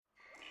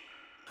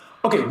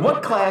Okay,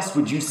 what class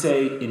would you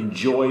say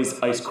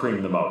enjoys ice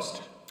cream the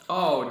most?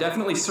 Oh,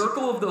 definitely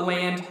Circle of the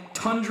Land,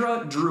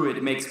 Tundra,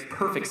 Druid. Makes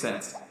perfect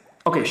sense.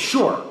 Okay,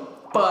 sure.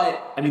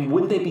 But,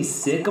 wouldn't they be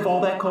sick of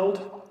all that cold?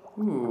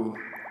 Ooh,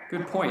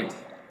 good point.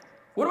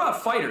 What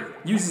about Fighter?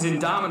 Uses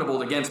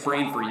Indomitable against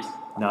Brain Freeze.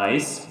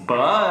 Nice,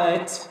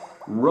 but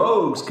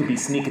rogues could be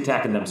sneak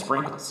attacking them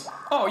sprinkles.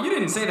 Oh, you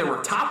didn't say there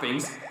were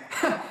toppings.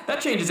 That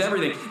changes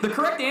everything. The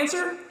correct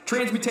answer?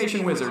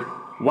 Transmutation Wizard.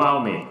 Wow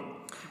me.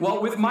 Well,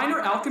 with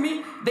Minor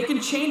Alchemy, they can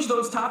change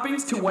those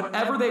toppings to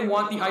whatever they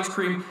want the ice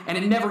cream, and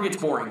it never gets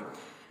boring.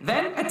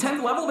 Then, at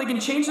 10th level, they can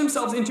change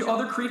themselves into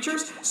other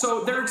creatures,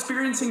 so they're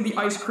experiencing the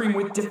ice cream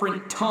with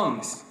different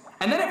tongues.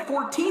 And then at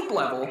 14th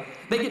level,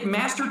 they get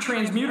Master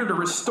Transmuter to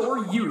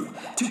restore youth,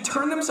 to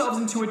turn themselves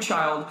into a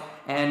child,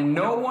 and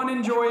no one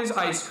enjoys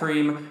ice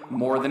cream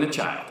more than a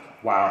child.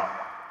 Wow.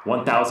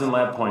 1,000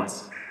 lab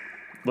points.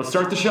 Let's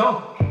start the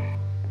show.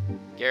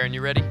 Garen,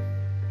 you ready?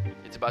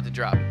 It's about to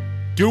drop.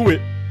 Do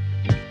it!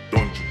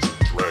 Dungeons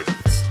and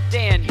Dragons.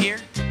 Dan here.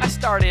 I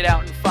started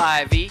out in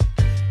 5e.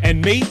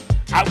 And me?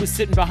 I was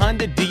sitting behind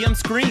the DM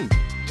screen.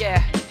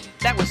 Yeah,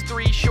 that was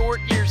 3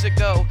 short years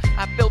ago.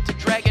 I built a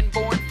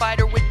dragonborn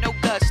fighter with no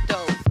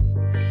gusto.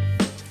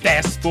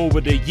 Fast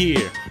forward a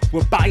year,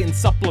 we're buying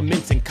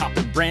supplements and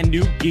copping brand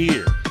new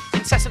gear.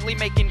 Incessantly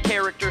making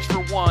characters for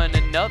one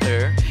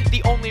another.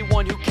 The only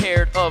one who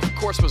cared, of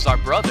course, was our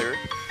brother.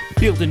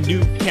 Building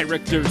new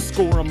characters,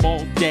 score 'em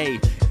all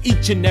day.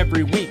 Each and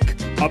every week,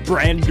 a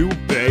brand new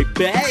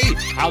baby.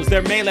 How's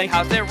their melee?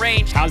 How's their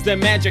range? How's their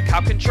magic? How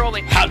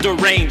controlling? How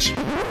deranged?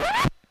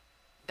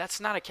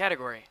 That's not a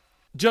category.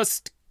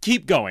 Just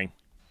keep going.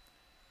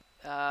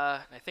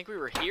 I think we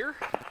were here?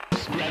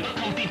 Grab a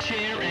comfy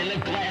chair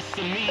and a glass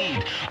of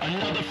mead.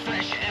 Another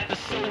fresh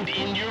episode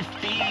in your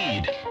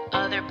feed.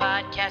 Other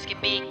podcasts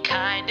can be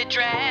kinda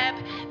drab.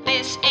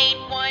 This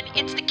ain't one,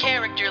 it's the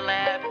Character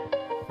Lab.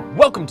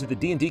 Welcome to the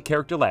D&D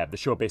Character Lab, the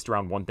show based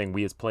around one thing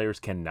we as players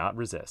cannot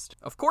resist.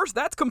 Of course,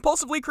 that's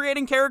compulsively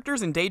creating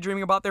characters and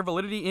daydreaming about their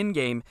validity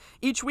in-game.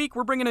 Each week,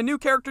 we're bringing a new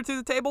character to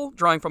the table,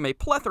 drawing from a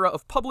plethora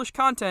of published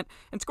content,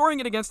 and scoring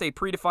it against a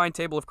predefined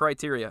table of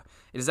criteria.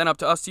 It is then up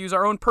to us to use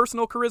our own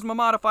personal charisma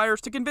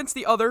modifiers to convince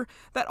the other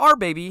that our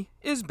baby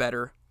is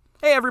better.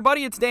 Hey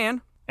everybody, it's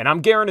Dan. And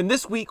I'm Garen, and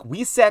this week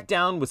we sat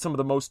down with some of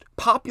the most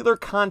popular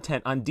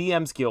content on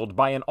DM's Guild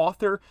by an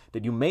author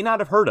that you may not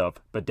have heard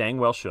of, but dang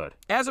well should.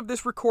 As of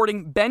this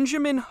recording,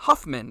 Benjamin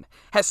Huffman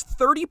has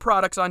 30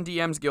 products on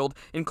DM's Guild,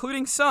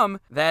 including some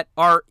that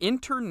are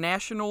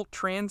international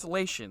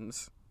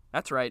translations.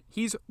 That's right,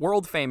 he's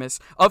world famous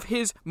of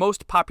his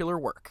most popular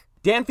work.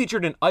 Dan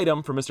featured an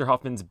item from Mr.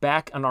 Huffman's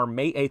back on our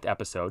May 8th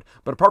episode,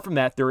 but apart from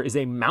that, there is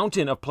a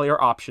mountain of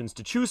player options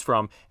to choose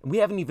from, and we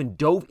haven't even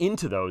dove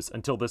into those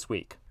until this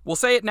week. We'll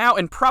say it now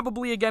and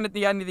probably again at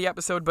the end of the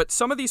episode, but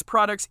some of these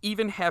products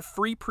even have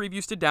free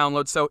previews to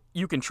download, so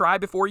you can try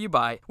before you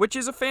buy, which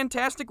is a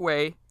fantastic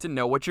way to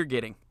know what you're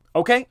getting.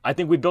 Okay, I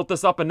think we built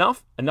this up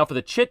enough. Enough of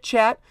the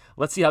chit-chat.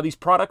 Let's see how these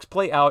products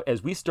play out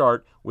as we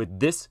start with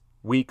this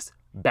week's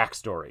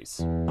backstories.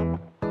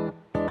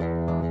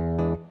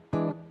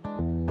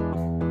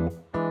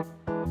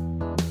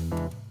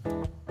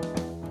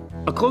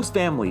 A close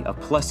family of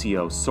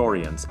Plesio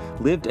Saurians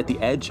lived at the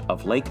edge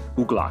of Lake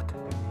Uglak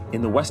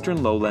in the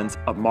western lowlands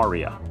of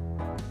Maria.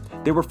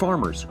 They were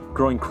farmers,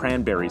 growing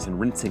cranberries and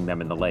rinsing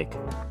them in the lake.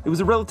 It was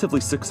a relatively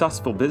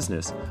successful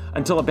business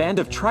until a band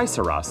of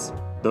Triceros,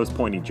 those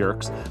pointy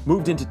jerks,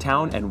 moved into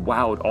town and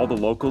wowed all the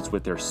locals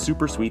with their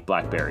super sweet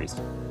blackberries.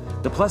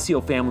 The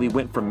Plesio family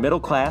went from middle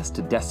class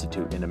to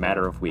destitute in a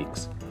matter of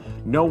weeks.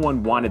 No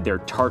one wanted their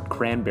tart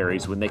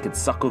cranberries when they could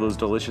suckle those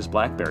delicious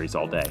blackberries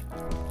all day.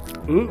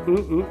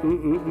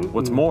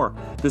 What's more,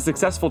 the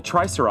successful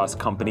Triceros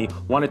company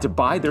wanted to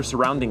buy their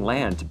surrounding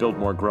land to build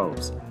more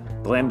groves.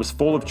 The land was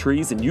full of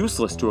trees and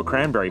useless to a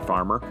cranberry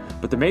farmer,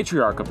 but the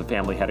matriarch of the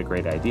family had a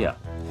great idea.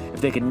 If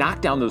they could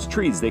knock down those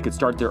trees, they could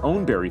start their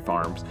own berry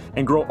farms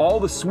and grow all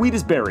the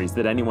sweetest berries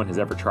that anyone has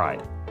ever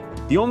tried.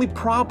 The only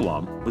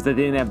problem was that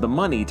they didn't have the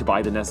money to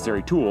buy the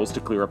necessary tools to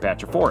clear a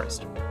patch of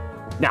forest.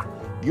 Now,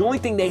 the only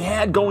thing they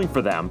had going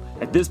for them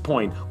at this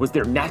point was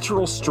their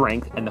natural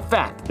strength and the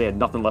fact that they had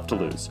nothing left to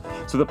lose.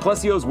 So the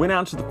Plesios went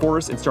out to the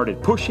forest and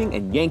started pushing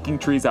and yanking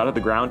trees out of the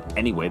ground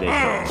any way they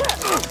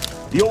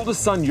could. The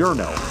oldest son,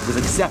 Yurno, was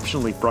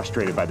exceptionally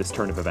frustrated by this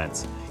turn of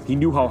events. He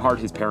knew how hard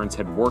his parents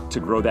had worked to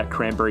grow that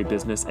cranberry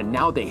business, and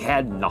now they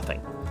had nothing.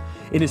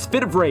 In his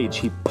fit of rage,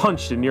 he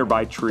punched a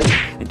nearby tree,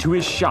 and to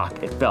his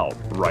shock, it fell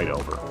right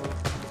over.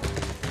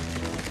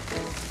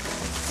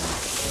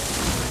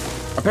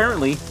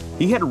 Apparently,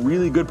 he had a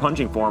really good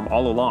punching form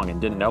all along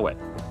and didn't know it.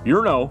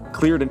 Yurno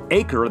cleared an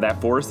acre of that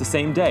forest the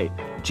same day,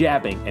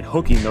 jabbing and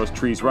hooking those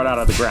trees right out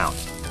of the ground.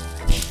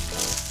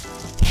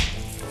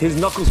 His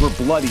knuckles were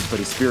bloody, but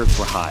his spirits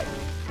were high.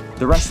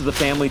 The rest of the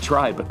family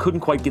tried, but couldn't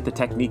quite get the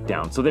technique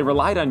down, so they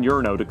relied on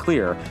Yurno to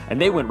clear,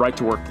 and they went right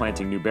to work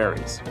planting new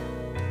berries.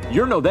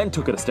 Yurno then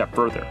took it a step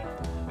further.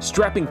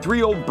 Strapping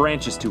 3 old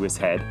branches to his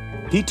head,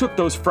 He took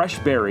those fresh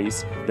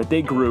berries that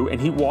they grew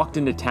and he walked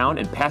into town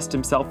and passed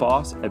himself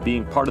off as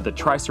being part of the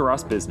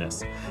Triceros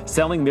business,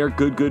 selling their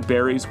good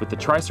berries with the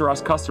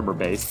Triceros customer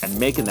base and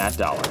making that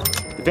dollar.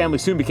 The family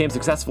soon became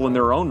successful in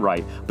their own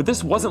right, but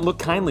this wasn't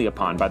looked kindly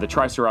upon by the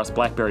Triceros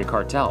Blackberry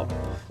cartel.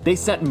 They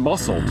sent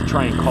muscle to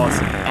try and cause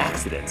some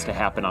accidents to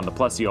happen on the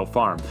Plesio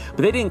farm,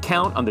 but they didn't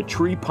count on the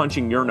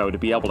tree-punching Yurno to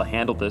be able to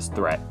handle this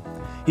threat.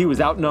 He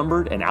was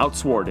outnumbered and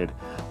outsworded,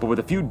 but with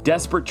a few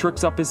desperate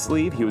tricks up his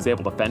sleeve, he was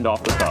able to fend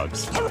off the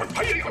thugs.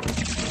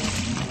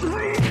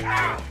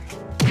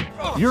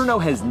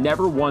 Yurno has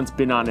never once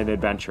been on an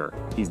adventure.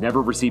 He's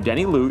never received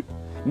any loot,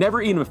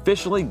 never even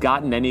officially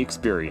gotten any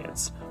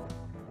experience.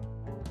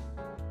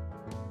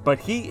 But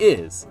he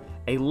is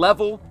a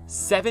level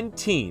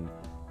 17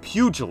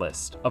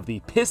 pugilist of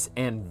the Piss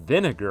and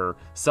Vinegar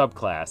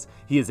subclass.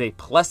 He is a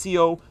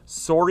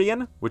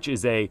Plesiosaurian, which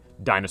is a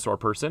dinosaur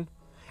person.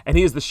 And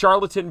he is the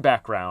charlatan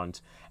background,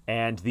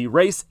 and the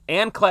race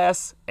and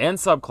class and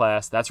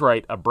subclass, that's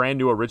right, a brand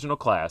new original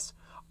class,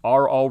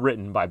 are all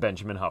written by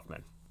Benjamin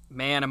Huffman.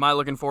 Man, am I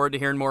looking forward to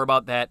hearing more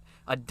about that.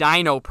 A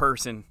dino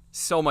person.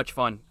 So much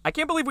fun. I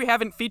can't believe we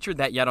haven't featured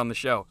that yet on the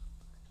show.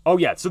 Oh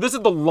yeah, so this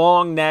is the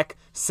long neck,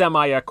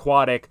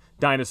 semi-aquatic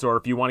dinosaur,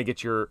 if you want to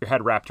get your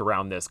head wrapped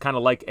around this. Kind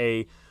of like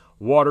a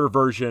water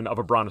version of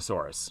a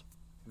brontosaurus.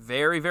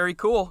 Very, very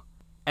cool.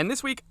 And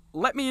this week,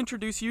 let me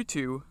introduce you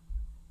to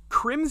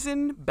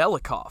Crimson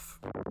Belikov.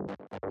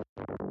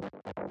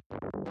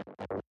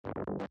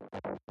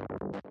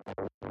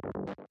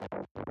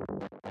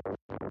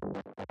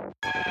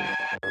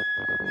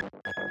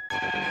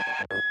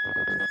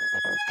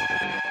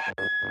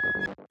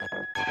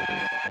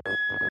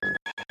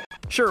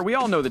 Sure, we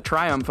all know the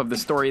triumph of the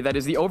story that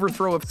is the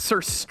overthrow of Sir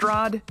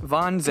Strahd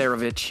von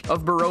Zarovich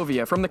of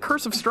Barovia from the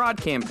Curse of Strahd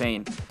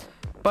campaign.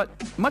 But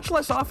much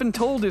less often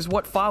told is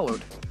what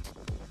followed.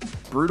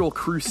 Brutal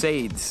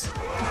crusades,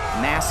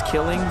 mass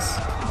killings,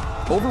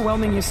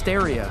 overwhelming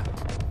hysteria,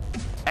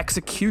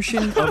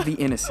 execution of the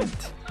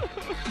innocent.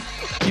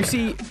 You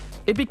see,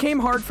 it became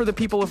hard for the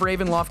people of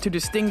Ravenloft to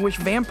distinguish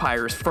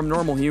vampires from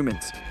normal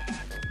humans.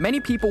 Many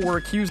people were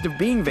accused of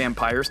being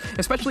vampires,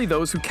 especially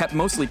those who kept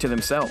mostly to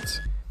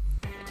themselves.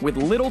 With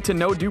little to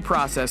no due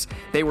process,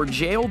 they were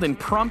jailed and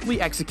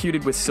promptly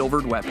executed with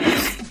silvered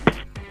weapons.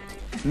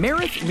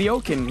 Marith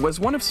Leokin was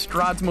one of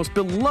Strahd's most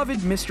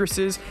beloved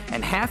mistresses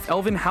and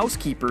half-elven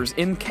housekeepers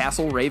in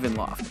Castle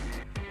Ravenloft.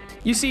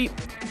 You see,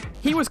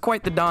 he was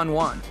quite the Don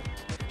Juan.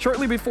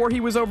 Shortly before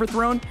he was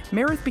overthrown,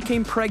 Marith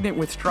became pregnant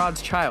with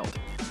Strahd's child.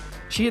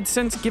 She had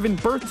since given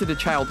birth to the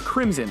child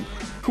Crimson,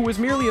 who was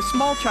merely a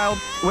small child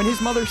when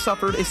his mother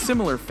suffered a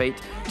similar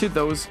fate to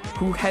those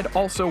who had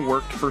also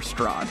worked for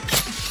Strahd.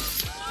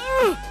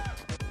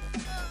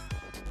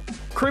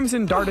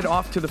 Crimson darted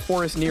off to the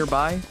forest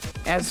nearby,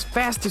 as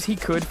fast as he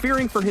could,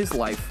 fearing for his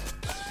life.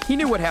 He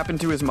knew what happened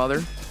to his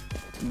mother,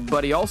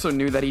 but he also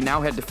knew that he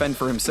now had to fend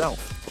for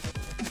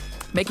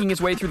himself. Making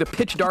his way through the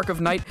pitch dark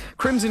of night,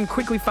 Crimson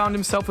quickly found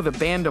himself with a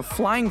band of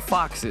flying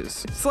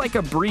foxes. It's like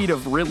a breed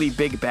of really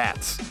big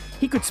bats.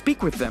 He could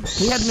speak with them.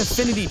 He had an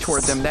affinity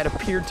toward them that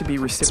appeared to be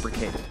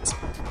reciprocated.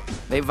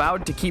 They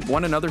vowed to keep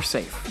one another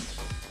safe.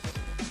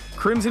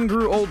 Crimson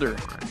grew older,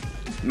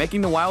 making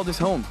the wild his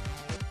home.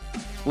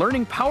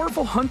 Learning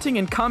powerful hunting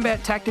and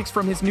combat tactics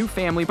from his new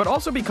family, but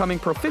also becoming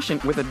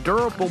proficient with a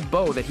durable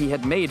bow that he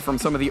had made from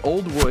some of the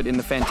old wood in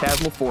the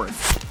Phantasmal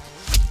Forest.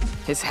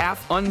 His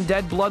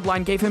half-undead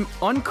bloodline gave him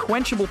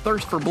unquenchable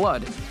thirst for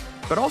blood,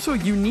 but also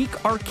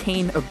unique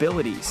arcane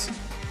abilities.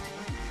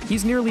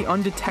 He's nearly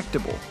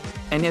undetectable,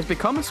 and has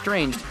become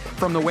estranged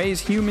from the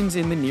ways humans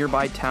in the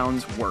nearby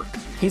towns work.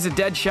 He's a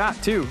dead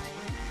shot, too,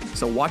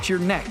 so watch your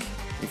neck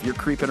if you're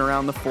creeping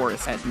around the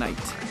forest at night.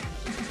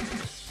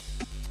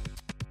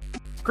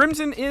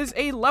 Crimson is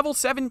a level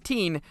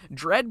 17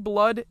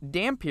 Dreadblood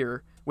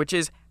Dhampir, which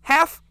is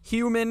half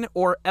human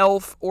or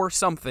elf or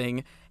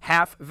something,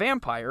 half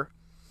vampire.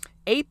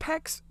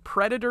 Apex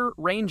Predator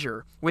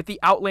Ranger with the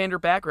Outlander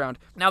background.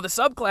 Now, the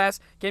subclass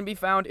can be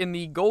found in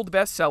the gold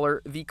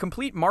bestseller, The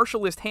Complete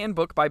Martialist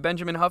Handbook by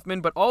Benjamin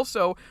Huffman, but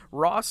also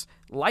Ross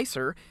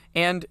Lyser,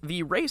 and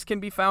the race can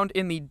be found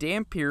in the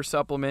Dhampir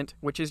supplement,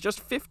 which is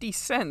just 50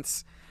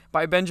 cents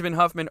by Benjamin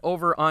Huffman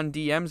over on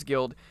DM's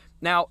Guild.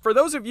 Now, for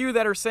those of you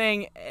that are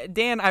saying,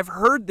 Dan, I've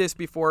heard this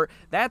before,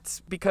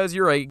 that's because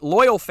you're a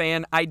loyal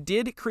fan. I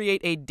did create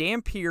a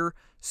Dhampir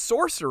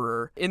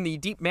sorcerer in the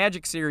Deep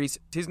Magic series.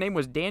 His name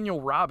was Daniel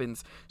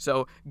Robbins.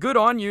 So good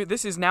on you.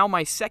 This is now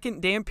my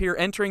second Dhampir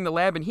entering the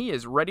lab, and he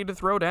is ready to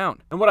throw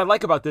down. And what I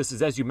like about this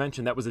is, as you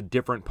mentioned, that was a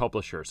different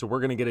publisher. So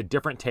we're going to get a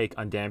different take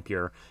on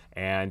Dhampir.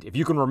 And if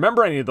you can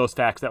remember any of those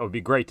facts, that would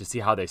be great to see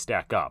how they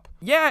stack up.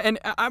 Yeah, and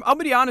I'm going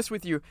to be honest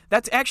with you.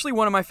 That's actually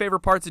one of my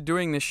favorite parts of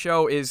doing this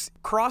show is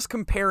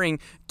cross-comparing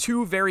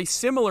two very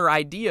similar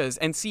ideas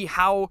and see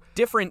how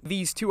different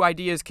these two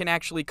ideas can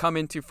actually come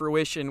into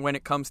fruition when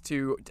it comes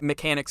to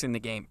mechanics in the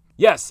game.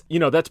 Yes,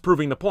 that's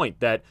proving the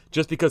point that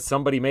just because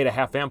somebody made a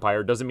half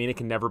vampire doesn't mean it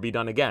can never be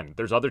done again.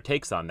 There's other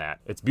takes on that.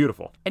 It's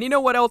beautiful. And you know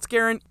what else,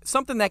 Garen?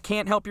 Something that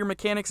can't help your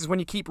mechanics is when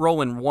you keep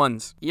rolling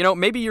ones.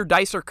 Maybe your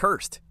dice are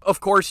cursed. Of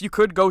course, you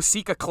could go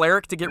seek a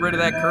cleric to get rid of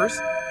that curse.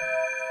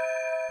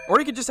 Or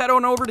you could just head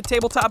on over to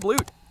Tabletop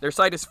Loot. Their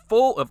site is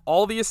full of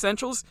all the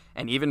essentials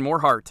and even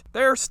more heart.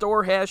 Their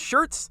store has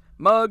shirts,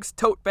 mugs,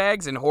 tote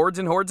bags, and hordes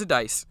of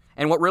dice.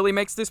 And what really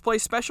makes this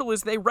place special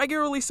is they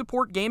regularly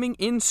support gaming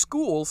in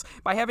schools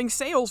by having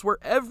sales where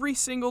every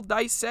single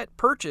dice set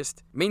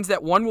purchased means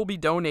that one will be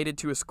donated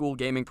to a school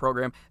gaming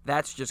program.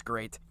 That's just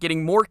great.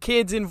 Getting more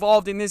kids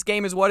involved in this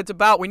game is what it's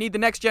about. We need the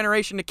next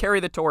generation to carry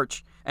the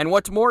torch. And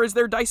what's more is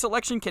their dice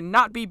selection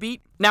cannot be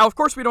beat. Now, of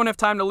course, we don't have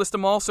time to list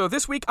them all, so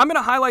this week I'm going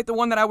to highlight the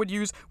one that I would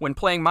use when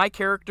playing my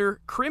character,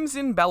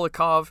 Crimson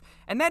Belikov,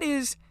 and that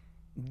is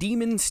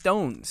Demon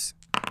Stones.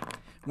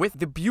 With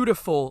the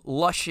beautiful,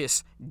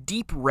 luscious,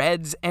 deep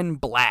reds and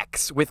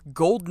blacks with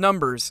gold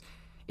numbers,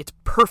 it's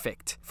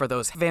perfect for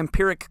those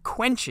vampiric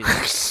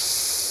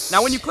quenches.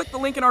 Now, when you click the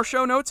link in our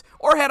show notes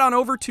or head on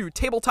over to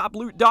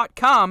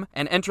tabletoploot.com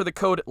and enter the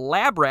code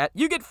LABRAT,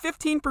 you get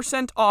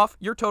 15% off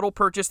your total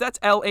purchase. That's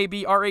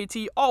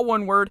LABRAT, all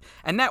one word,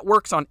 and that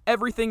works on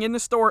everything in the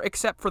store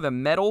except for the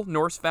metal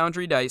Norse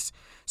Foundry dice.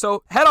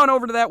 So head on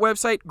over to that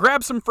website,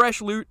 grab some fresh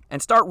loot,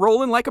 and start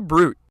rolling like a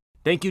brute.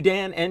 Thank you,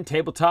 Dan and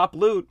Tabletop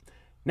Loot.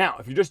 Now,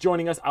 if you're just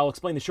joining us, I'll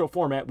explain the show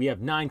format. We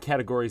have 9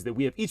 categories that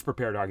we have each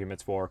prepared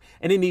arguments for,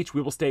 and in each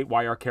we will state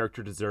why our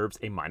character deserves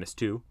a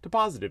 -2 to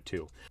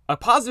 +2. A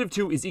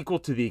 +2 is equal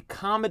to the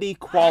comedy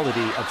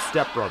quality of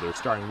Step Brothers,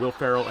 starring Will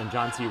Ferrell and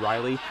John C.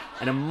 Reilly,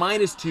 and a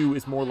 -2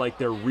 is more like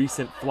their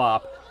recent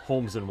flop,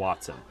 Holmes and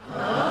Watson.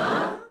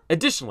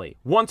 Additionally,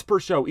 once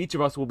per show, each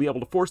of us will be able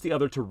to force the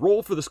other to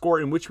roll for the score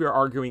in which we are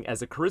arguing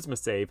as a charisma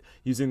save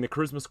using the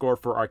charisma score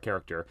for our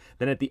character.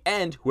 Then at the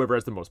end, whoever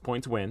has the most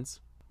points wins.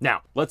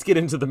 Now, let's get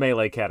into the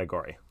melee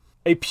category.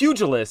 A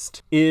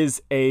pugilist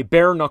is a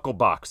bare-knuckle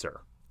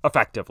boxer,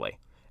 effectively.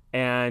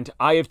 And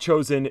I have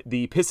chosen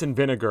the Piss and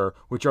Vinegar,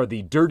 which are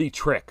the Dirty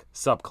Trick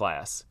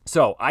subclass.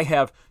 So I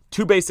have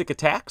 2 basic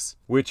attacks,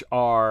 which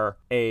are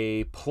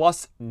a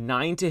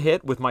 +9 to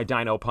hit with my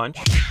Dino Punch.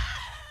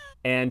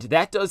 And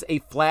that does a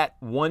flat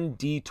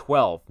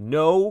 1d12.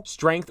 No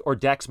strength or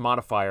dex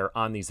modifier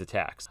on these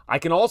attacks. I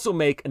can also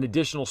make an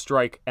additional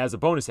strike as a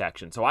bonus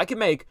action. So I can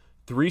make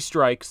 3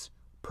 strikes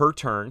per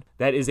turn.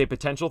 That is a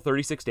potential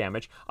 36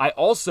 damage. I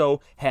also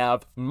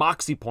have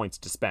moxie points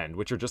to spend,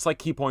 which are just like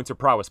key points or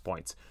prowess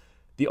points.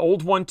 The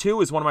old one,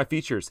 too, is one of my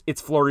features. It's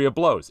Flurry of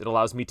Blows. It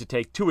allows me to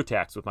take 2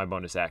 attacks with my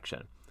bonus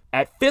action.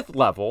 At 5th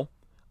level,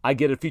 I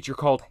get a feature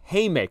called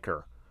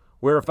Haymaker,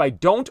 where if I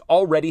don't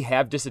already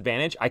have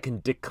disadvantage, I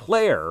can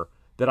declare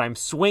that I'm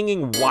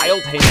swinging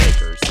wild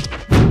haymakers,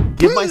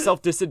 give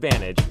myself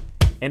disadvantage,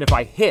 and if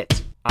I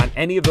hit on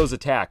any of those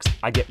attacks,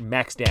 I get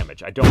max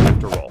damage. I don't have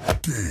to roll.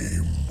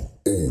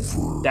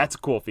 Over. That's a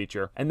cool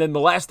feature. And then the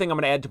last thing I'm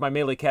going to add to my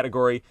melee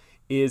category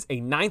is a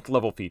 9th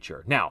level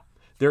feature. Now,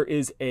 there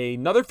is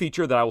another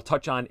feature that I will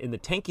touch on in the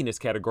tankiness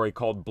category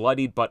called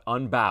Bloodied but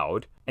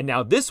Unbowed. And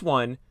now this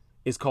one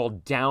is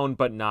called Down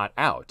but Not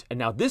Out. And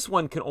now this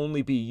one can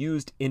only be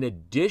used in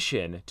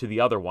addition to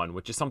the other one,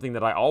 which is something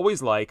that I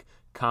always like.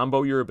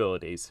 Combo your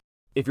abilities.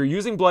 If you're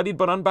using Bloodied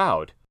but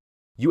Unbowed,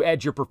 you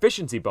add your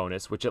proficiency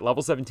bonus, which at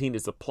level 17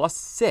 is a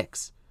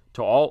 +6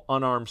 to all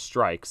unarmed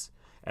strikes.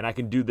 And I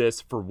can do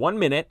this for 1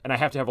 minute, and I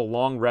have to have a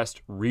long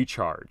rest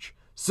recharge.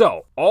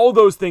 So, all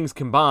those things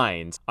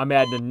combined, I'm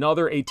adding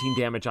another 18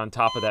 damage on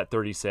top of that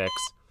 36.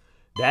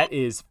 That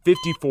is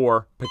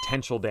 54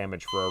 potential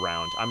damage for a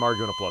round. I'm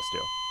arguing a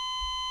 +2.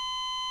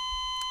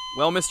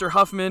 Well, Mr.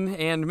 Huffman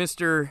and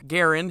Mr.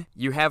 Garen,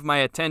 you have my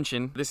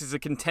attention. This is a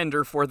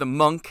contender for the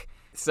monk,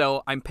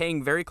 so I'm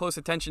paying very close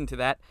attention to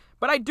that.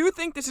 But I do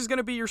think this is going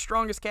to be your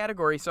strongest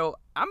category, so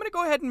I'm going to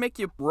go ahead and make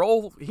you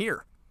roll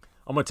here.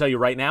 I'm going to tell you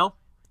right now,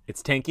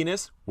 it's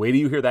tankiness. Wait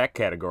till you hear that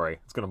category.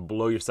 It's going to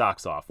blow your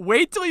socks off.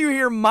 Wait till you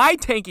hear my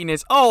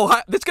tankiness.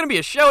 Oh, this is going to be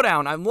a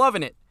showdown. I'm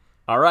loving it.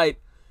 All right.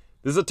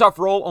 This is a tough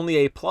roll, only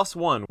a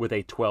 +1 with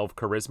a 12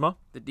 charisma.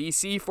 The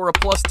DC for a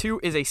 +2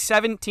 is a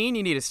 17.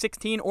 You need a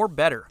 16 or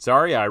better.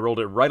 Sorry, I rolled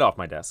it right off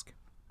my desk.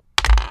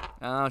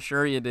 Oh,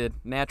 sure you did.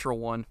 Natural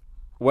 1.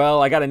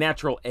 Well, I got a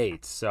natural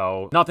 8,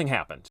 so nothing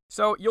happened.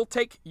 So you'll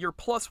take your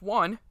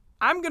 +1.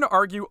 I'm going to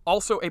argue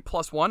also a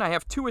 +1. I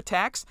have 2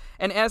 attacks,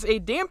 and as a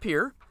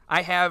Dhampir,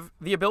 I have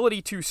the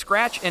ability to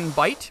scratch and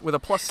bite with a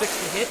 +6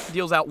 to hit,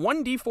 deals out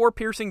 1d4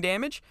 piercing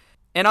damage.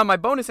 And on my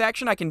bonus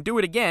action, I can do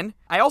it again.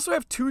 I also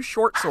have 2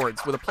 short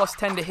swords with a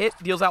 +10 to hit,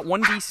 deals out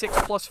 1d6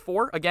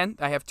 +4. Again,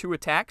 I have 2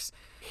 attacks.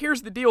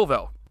 Here's the deal,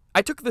 though.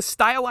 I took the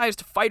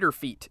stylized fighter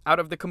feat out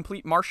of the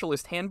Complete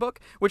Martialist Handbook,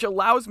 which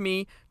allows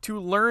me to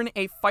learn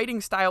a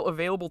fighting style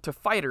available to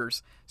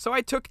fighters. So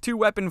I took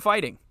 2-weapon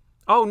fighting.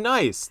 Oh,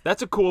 nice.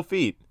 That's a cool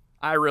feat.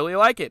 I really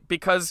like it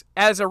because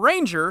as a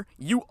ranger,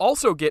 you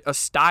also get a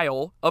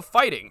style of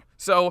fighting.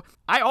 So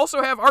I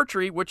also have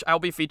archery, which I'll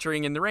be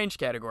featuring in the range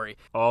category.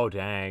 Oh,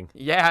 dang.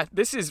 Yeah,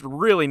 this is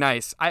really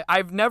nice.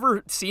 I've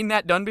never seen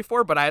that done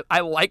before, but I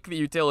like the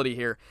utility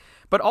here.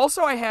 But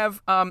also I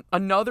have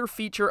another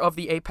feature of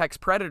the Apex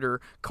Predator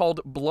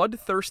called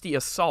Bloodthirsty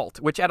Assault,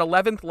 which at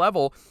 11th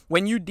level,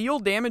 when you deal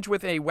damage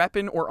with a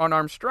weapon or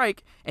unarmed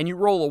strike and you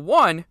roll a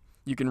 1,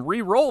 you can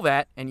re-roll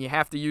that and you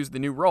have to use the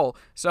new roll.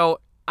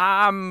 So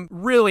I'm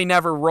really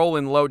never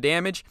rolling low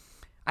damage.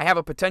 I have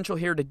a potential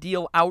here to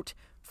deal out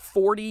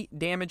 40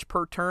 damage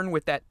per turn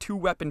with that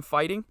 2-weapon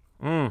fighting.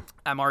 I'm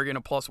arguing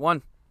a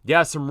 +1.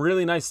 Yeah, some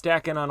really nice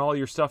stacking on all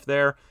your stuff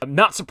there. I'm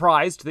not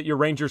surprised that your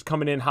Ranger's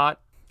coming in hot.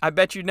 I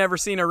bet you've never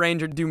seen a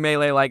Ranger do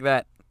melee like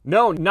that.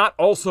 No, not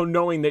also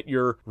knowing that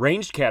your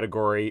ranged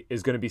category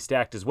is going to be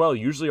stacked as well.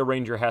 Usually a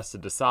Ranger has to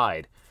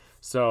decide.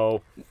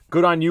 So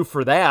good on you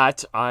for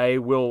that. I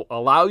will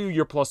allow you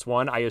your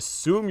 +1. I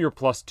assume your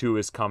 +2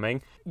 is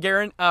coming.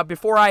 Garen,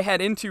 before I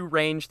head into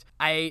ranged,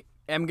 I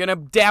am going to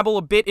dabble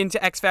a bit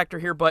into X Factor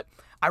here, but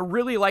I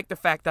really like the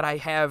fact that I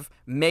have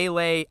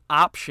melee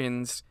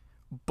options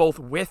both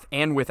with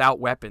and without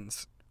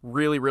weapons.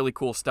 Really, really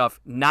cool stuff.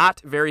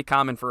 Not very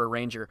common for a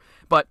Ranger.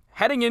 But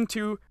heading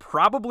into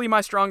probably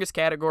my strongest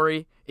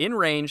category in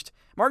ranged,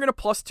 I'm arguing a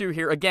 +2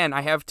 here. Again,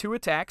 I have 2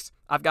 attacks.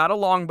 I've got a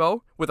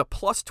longbow with a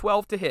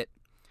 +12 to hit.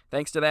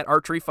 Thanks to that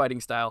archery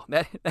fighting style.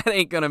 That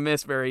ain't going to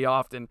miss very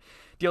often.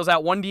 Deals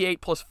out 1d8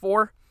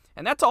 +4.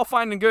 And that's all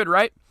fine and good,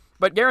 right?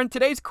 But Garen,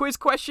 today's quiz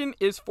question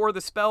is for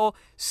the spell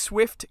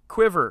Swift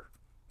Quiver.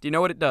 Do you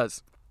know what it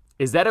does?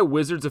 Is that a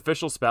wizard's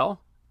official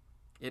spell?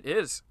 It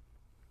is.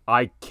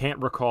 I can't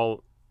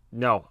recall.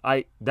 No,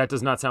 that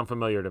does not sound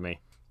familiar to me.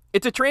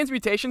 It's a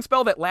transmutation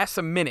spell that lasts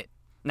a minute.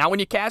 Now, when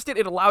you cast it,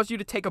 it allows you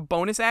to take a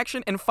bonus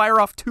action and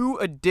fire off 2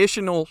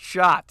 additional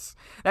shots.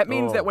 That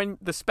means that when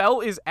the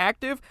spell is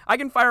active, I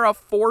can fire off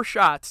 4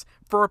 shots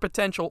for a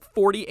potential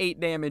 48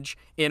 damage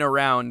in a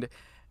round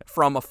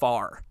from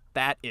afar.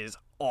 That is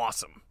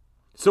awesome.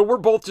 So we're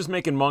both just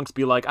making monks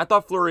be like, I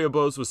thought Flurry of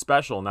Blows was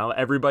special. Now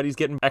everybody's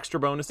getting extra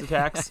bonus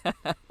attacks.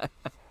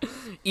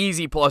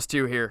 Easy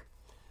 +2 here.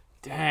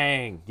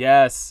 Dang.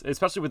 Yes.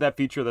 Especially with that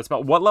feature of the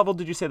spell. What level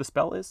did you say the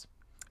spell is?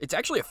 It's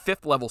actually a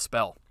 5th level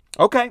spell.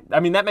 Okay. I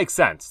mean, that makes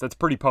sense. That's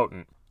pretty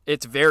potent.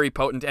 It's very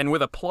potent. And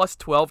with a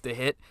 +12 to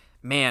hit,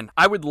 man,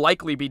 I would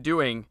likely be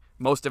doing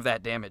most of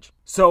that damage.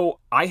 So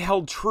I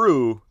held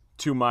true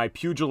to my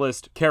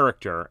pugilist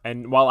character,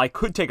 and while I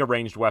could take a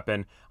ranged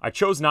weapon, I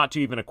chose not to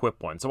even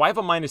equip one. So I have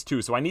a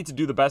 -2, so I need to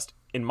do the best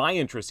in my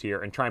interest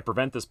here and try and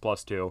prevent this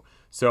 +2.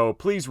 So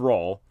please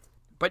roll.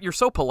 But you're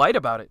so polite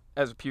about it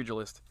as a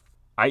pugilist.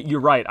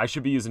 You're right. I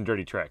should be using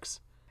dirty tricks.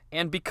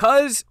 And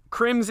because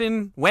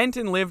Crimson went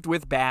and lived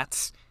with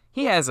bats,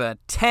 he has a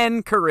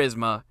 10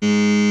 charisma.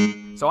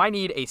 So I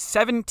need a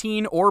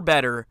 17 or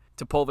better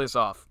to pull this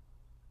off.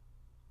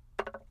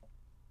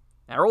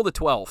 I rolled a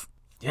 12.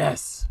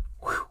 Yes.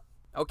 Whew.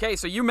 Okay,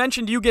 so you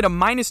mentioned you get a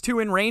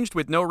 -2 in ranged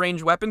with no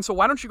ranged weapon, so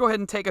why don't you go ahead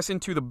and take us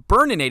into the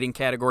burninating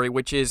category,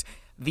 which is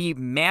the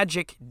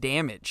magic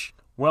damage.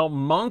 Well,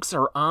 monks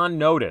are on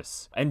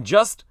notice. And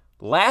just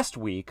last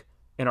week,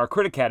 in our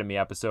Crit Academy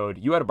episode,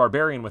 you had a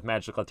barbarian with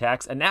magical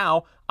attacks, and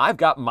now I've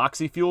got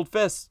Moxie-fueled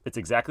fists. It's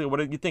exactly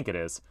what you think it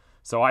is.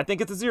 So I think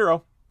it's a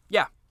 0.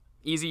 Yeah,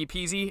 easy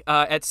peasy.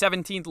 At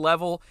 17th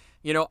level,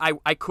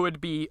 I could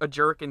be a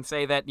jerk and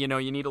say that, you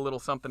need a little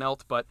something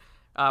else, but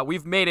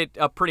we've made it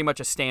pretty much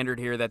a standard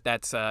here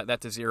that's a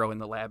 0 in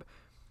the lab.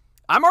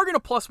 I'm arguing a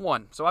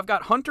 +1. So I've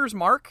got Hunter's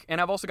Mark,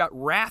 and I've also got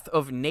Wrath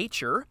of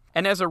Nature.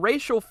 And as a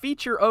racial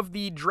feature of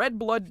the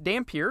Dreadblood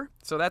Dhampir,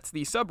 so that's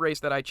the subrace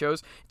that I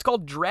chose, it's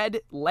called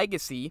Dread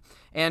Legacy,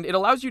 and it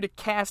allows you to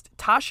cast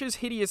Tasha's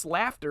Hideous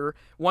Laughter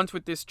once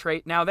with this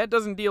trait. Now, that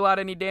doesn't deal out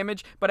any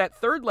damage, but at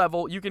 3rd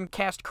level, you can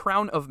cast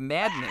Crown of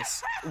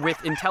Madness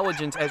with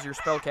Intelligence as your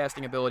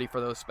spellcasting ability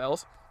for those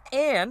spells.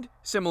 And,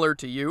 similar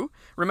to you,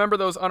 remember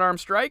those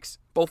unarmed strikes?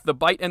 Both the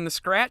bite and the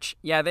scratch?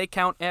 Yeah, they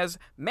count as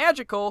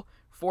magical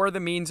for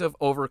the means of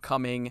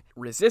overcoming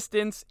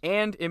resistance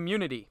and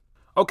immunity.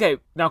 Okay,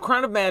 now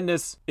Crown of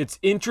Madness, it's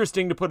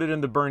interesting to put it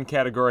in the burn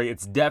category.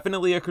 It's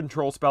definitely a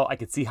control spell. I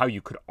could see how you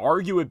could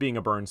argue it being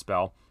a burn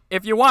spell.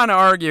 If you want to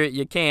argue it,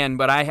 you can,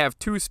 but I have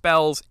 2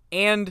 spells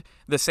and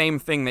the same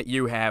thing that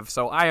you have,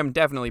 so I am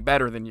definitely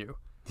better than you.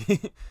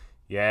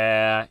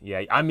 Yeah.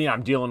 I mean,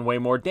 I'm dealing way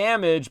more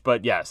damage,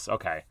 but yes,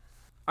 okay.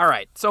 All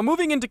right, so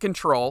moving into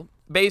control,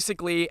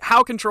 basically,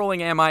 how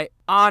controlling am I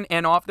on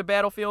and off the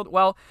battlefield?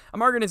 Well,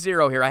 I'm arguing a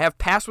 0 here. I have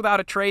Pass Without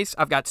a Trace,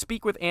 I've got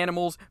Speak with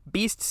Animals,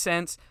 Beast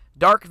Sense,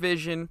 Dark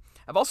Vision.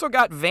 I've also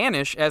got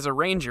Vanish as a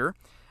ranger,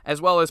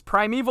 as well as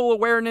Primeval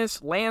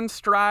Awareness, Land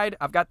Stride.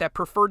 I've got that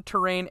Preferred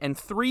Terrain, and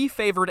 3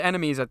 favored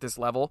enemies at this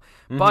level.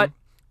 But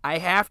I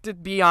have to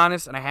be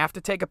honest, and I have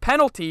to take a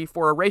penalty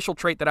for a racial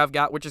trait that I've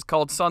got, which is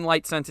called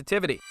Sunlight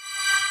Sensitivity.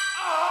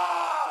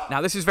 Now,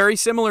 this is very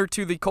similar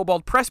to the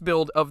Cobalt Press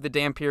build of the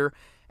Dhampir,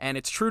 and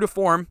it's true to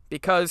form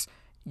because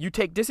you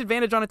take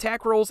disadvantage on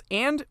attack rolls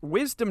and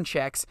wisdom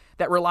checks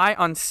that rely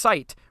on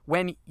sight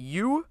when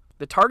you,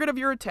 the target of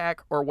your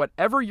attack, or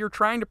whatever you're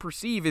trying to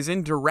perceive is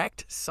in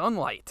direct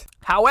sunlight.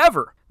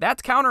 However,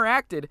 that's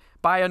counteracted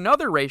by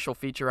another racial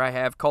feature I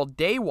have called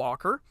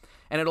Daywalker,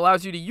 and it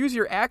allows you to use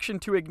your action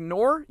to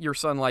ignore your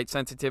sunlight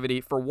sensitivity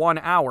for 1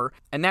 hour,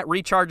 and that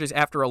recharges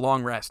after a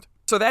long rest.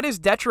 So that is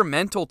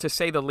detrimental, to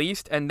say the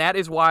least, and that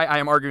is why I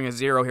am arguing a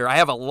 0 here. I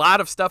have a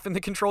lot of stuff in the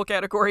control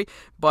category,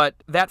 but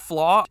that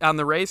flaw on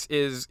the race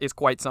is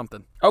quite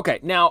something. Okay,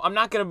 now I'm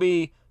not going to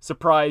be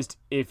surprised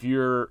if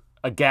you're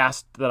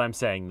aghast that I'm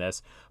saying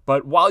this,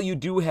 but while you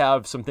do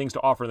have some things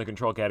to offer in the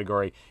control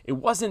category, it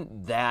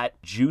wasn't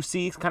that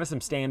juicy. It's kind of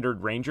some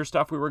standard Ranger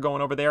stuff we were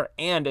going over there,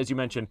 and as you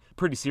mentioned,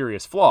 pretty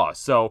serious flaws.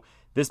 So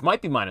this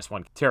might be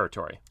 -1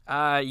 territory.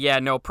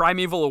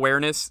 Primeval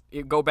Awareness,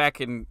 go back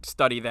and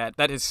study that.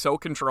 That is so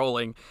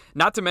controlling.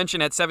 Not to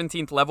mention at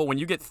 17th level, when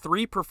you get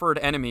 3 preferred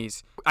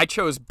enemies, I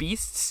chose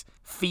Beasts,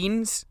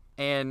 Fiends,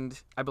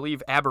 and I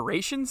believe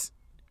Aberrations,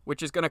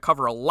 which is going to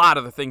cover a lot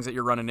of the things that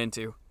you're running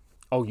into.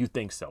 Oh, you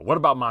think so? What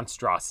about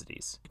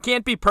monstrosities?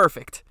 Can't be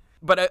perfect,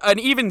 but an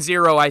even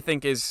 0, I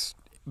think, is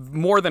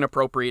more than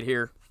appropriate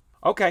here.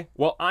 Okay,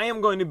 well, I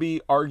am going to be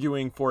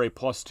arguing for a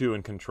 +2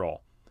 in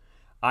control.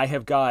 I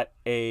have got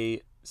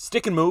a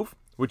stick and move,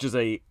 which is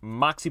a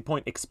moxie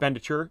point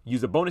expenditure.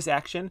 Use a bonus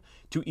action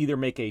to either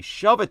make a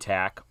shove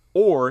attack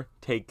or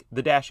take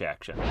the dash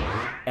action.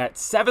 At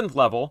 7th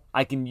level,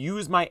 I can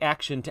use my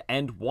action to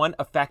end 1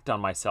 effect on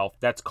myself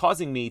that's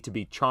causing me to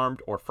be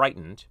charmed or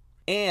frightened.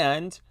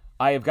 And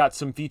I have got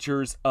some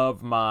features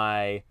of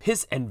my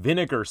Piss and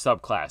Vinegar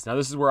subclass. Now,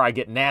 this is where I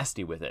get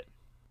nasty with it.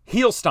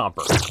 Heel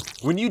Stomper.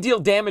 When you deal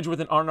damage with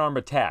an unarmed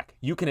attack,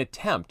 you can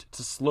attempt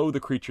to slow the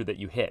creature that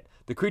you hit.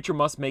 The creature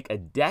must make a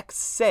dex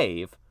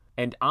save,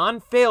 and on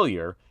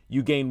failure,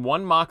 you gain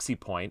 1 moxie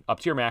point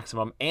up to your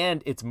maximum,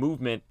 and its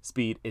movement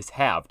speed is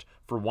halved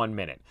for 1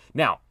 minute.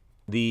 Now,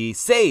 the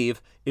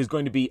save is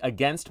going to be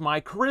against my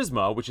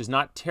charisma, which is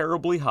not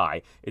terribly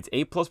high. It's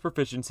 8+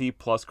 proficiency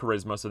plus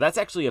charisma, so that's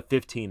actually a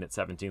 15 at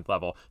 17th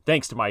level,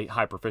 thanks to my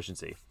high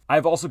proficiency.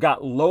 I've also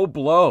got low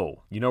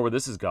blow. You know where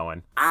this is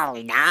going. Oh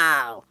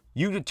no.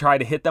 You could try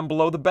to hit them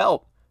below the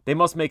belt. They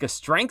must make a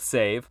strength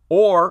save,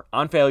 or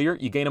on failure,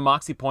 you gain a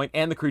moxie point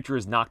and the creature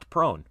is knocked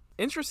prone.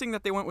 Interesting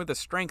that they went with a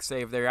strength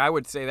save there. I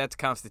would say that's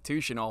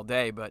Constitution all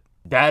day, but...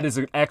 That is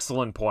an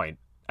excellent point.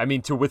 I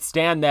mean, to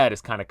withstand that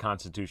is kind of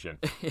Constitution.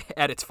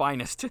 At its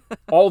finest.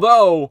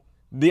 Although,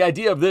 the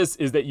idea of this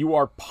is that you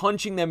are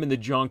punching them in the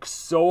junk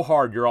so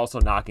hard, you're also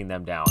knocking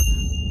them down.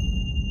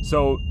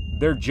 So,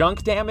 their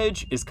junk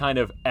damage is kind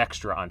of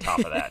extra on top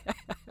of that.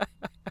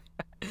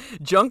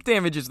 Junk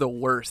damage is the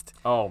worst.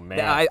 Oh,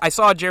 man. I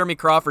saw Jeremy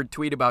Crawford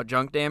tweet about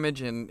junk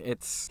damage, and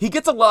it's... He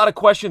gets a lot of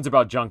questions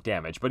about junk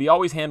damage, but he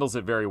always handles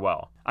it very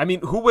well. I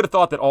mean, who would have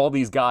thought that all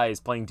these guys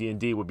playing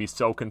D&D would be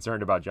so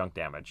concerned about junk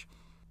damage?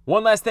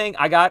 One last thing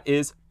I got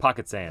is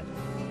Pocket Sand.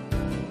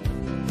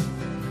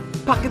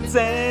 Pocket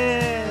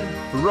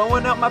Sand,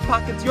 throwing out my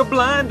pockets, you're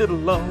blinded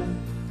alone.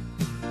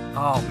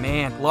 Oh,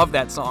 man, love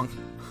that song.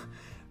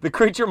 The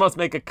creature must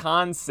make a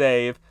con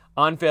save.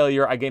 On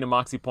failure, I gain a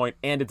moxie point,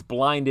 and it's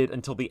blinded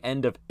until the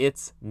end of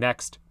its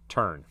next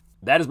turn.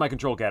 That is my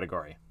control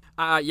category.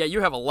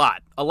 You have a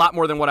lot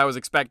more than what I was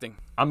expecting.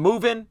 I'm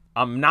moving,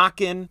 I'm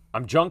knocking,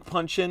 I'm junk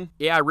punching.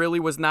 Yeah, I really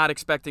was not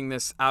expecting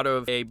this out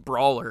of a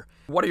brawler.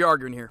 What are you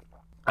arguing here?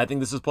 I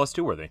think this is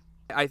 +2 worthy.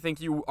 I think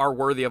you are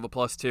worthy of a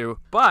 +2,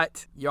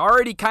 but you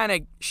already kind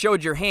of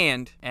showed your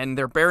hand, and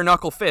they're bare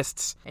knuckle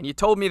fists, and you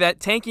told me that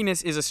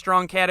tankiness is a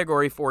strong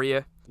category for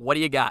you. What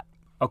do you got?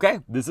 Okay,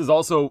 this is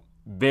also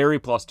very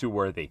 +2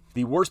 worthy.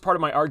 The worst part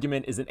of my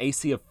argument is an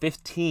AC of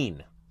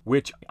 15,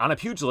 which on a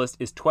pugilist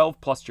is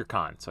 12 plus your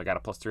con. So I got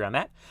a +3 on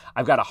that.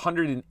 I've got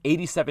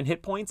 187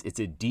 hit points. It's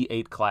a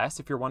D8 class,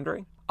 if you're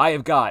wondering. I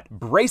have got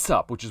Brace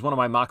Up, which is one of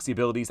my moxie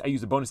abilities. I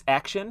use a bonus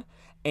action,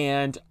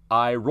 and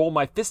I roll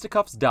my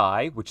Fisticuffs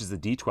die, which is a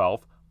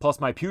D12, plus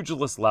my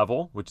pugilist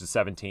level, which is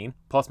 17,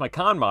 plus my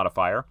con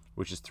modifier,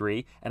 which is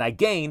 3, and I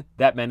gain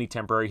that many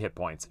temporary hit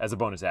points as a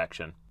bonus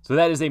action. So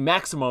that is a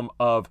maximum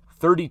of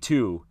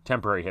 32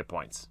 temporary hit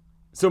points.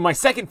 So my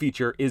second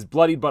feature is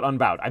Bloodied but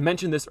Unbowed. I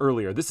mentioned this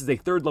earlier. This is a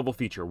 3rd level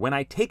feature. When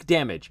I take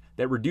damage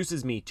that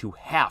reduces me to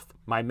half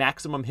my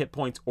maximum hit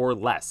points or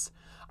less,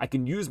 I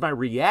can use my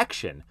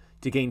reaction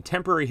to gain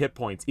temporary hit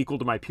points equal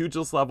to my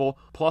pugilist level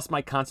plus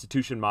my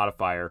constitution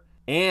modifier,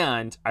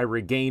 and I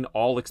regain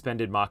all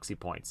expended moxie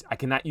points. I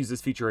cannot use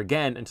this feature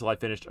again until I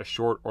finished a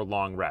short or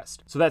long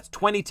rest. So that's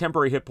 20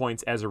 temporary hit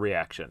points as a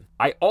reaction.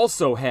 I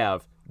also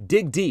have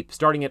Dig Deep.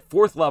 Starting at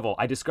 4th level,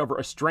 I discover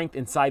a strength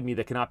inside me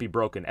that cannot be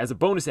broken. As a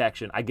bonus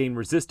action, I gain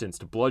resistance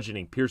to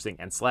bludgeoning, piercing,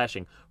 and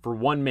slashing for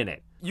 1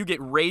 minute. You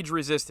get rage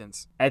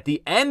resistance. At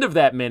the end of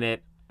that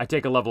minute, I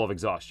take a level of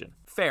exhaustion.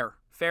 Fair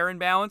and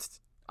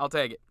balanced. I'll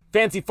take it.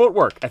 Fancy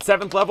Footwork. At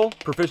 7th level,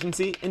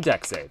 proficiency in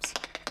dex saves.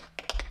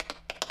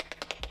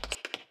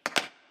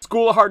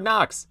 School of Hard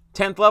Knocks.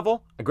 10th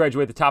level, I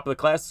graduate at the top of the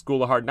class,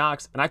 School of Hard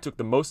Knocks, and I took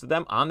the most of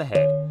them on the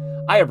head.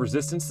 I have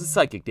resistance to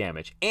psychic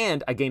damage,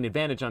 and I gain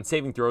advantage on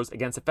saving throws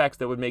against effects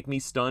that would make me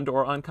stunned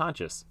or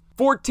unconscious.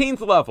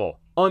 14th level,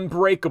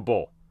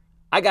 Unbreakable.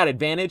 I got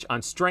advantage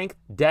on strength,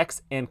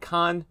 dex, and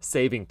con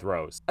saving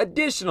throws.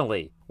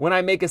 Additionally, when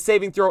I make a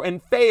saving throw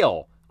and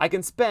fail, I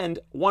can spend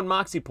 1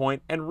 moxie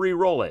point and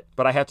re-roll it,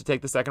 but I have to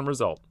take the second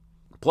result.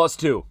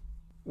 +2.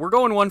 We're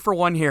going 1 for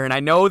 1 here, and I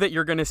know that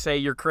you're going to say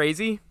you're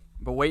crazy,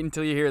 but wait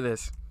until you hear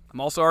this. I'm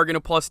also arguing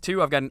a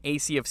 +2. I've got an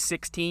AC of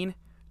 16,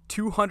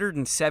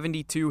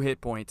 272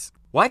 hit points.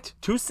 What?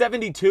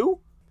 272?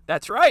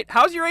 That's right.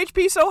 How's your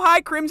HP so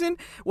high, Crimson?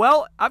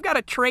 Well, I've got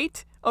a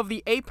trait of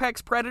the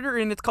apex predator,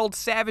 and it's called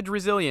Savage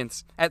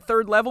Resilience. At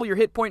 3rd level, your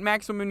hit point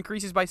maximum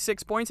increases by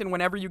 6 points, and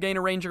whenever you gain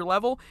a ranger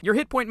level, your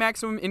hit point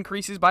maximum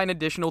increases by an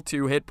additional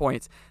 2 hit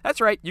points.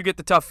 That's right, you get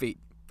the tough feat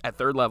at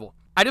 3rd level.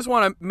 I just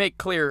want to make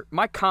clear,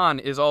 my con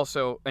is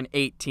also an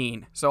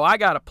 18, so I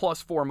got a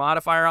 +4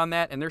 modifier on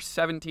that, and there's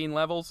 17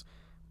 levels,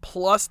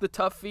 plus the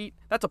tough feat.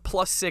 That's a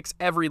 +6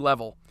 every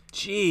level.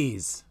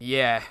 Jeez.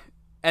 Yeah.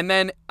 And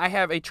then I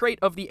have a trait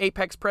of the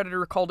apex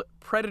predator called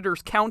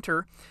Predator's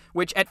Counter,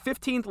 which at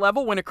 15th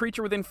level, when a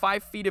creature within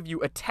 5 feet of you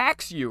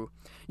attacks you,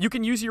 you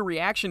can use your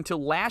reaction to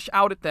lash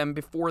out at them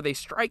before they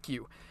strike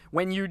you.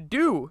 When you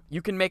do,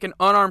 you can make an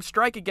unarmed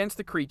strike against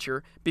the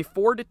creature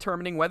before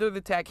determining whether the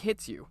attack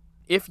hits you.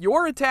 If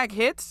your attack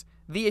hits,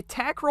 the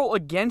attack roll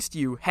against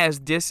you has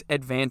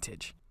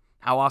disadvantage.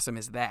 How awesome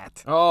is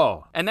that?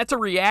 Oh. And that's a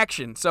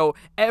reaction. So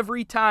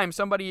every time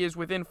somebody is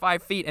within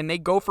 5 feet and they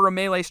go for a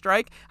melee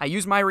strike, I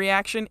use my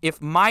reaction.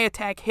 If my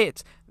attack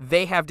hits,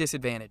 they have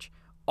disadvantage.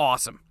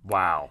 Awesome.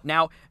 Wow.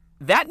 Now,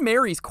 that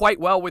marries quite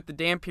well with the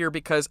Dhampir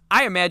because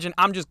I imagine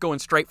I'm just going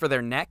straight for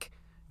their neck,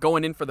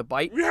 going in for the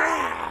bite.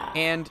 Yeah!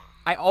 And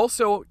I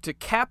also, to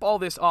cap all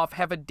this off,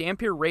 have a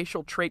Dhampir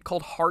racial trait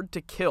called Hard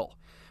to Kill.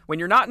 When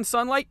you're not in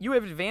sunlight, you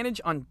have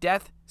advantage on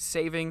death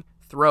saving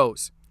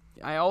throws.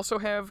 I also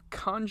have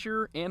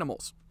Conjure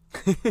Animals.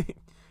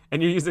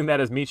 And you're using that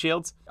as meat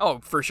shields? Oh,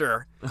 for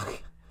sure.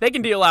 They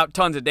can deal out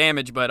tons of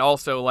damage, but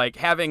also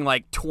having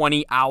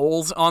 20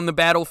 owls on the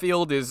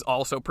battlefield is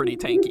also pretty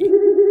tanky.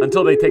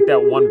 Until they take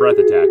that one breath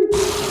attack.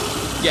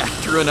 Yeah,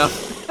 true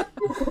enough.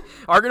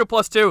 Argon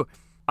 +2.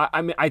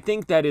 I mean, I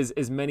think that is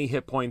as many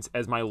hit points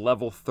as my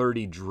level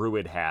 30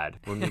 druid had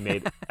when we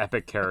made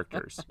epic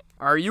characters.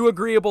 Are you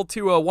agreeable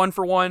to a 1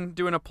 for 1,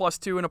 doing a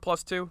 +2 and a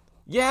 +2?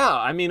 Yeah,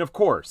 I mean, of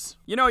course.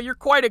 You know, you're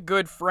quite a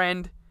good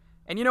friend.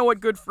 And you know what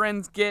good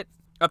friends get?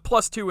 A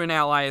 +2 in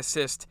ally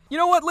assist. You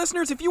know what,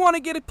 listeners? If you want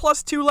to get a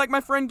 +2 like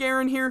my friend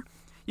Garen here,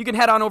 you can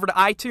head on over to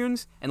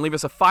iTunes and leave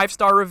us a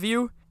 5-star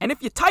review. And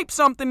if you type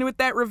something with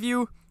that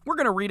review, we're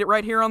going to read it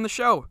right here on the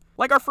show.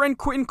 Like our friend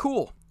Quentin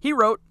Cool. He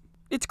wrote,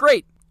 "It's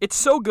great. It's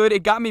so good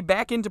it got me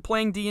back into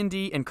playing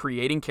D&D and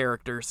creating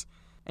characters."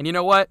 And you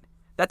know what?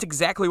 That's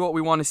exactly what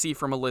we want to see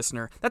from a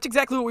listener. That's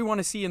exactly what we want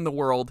to see in the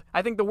world.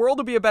 I think the world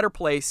would be a better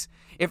place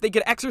if they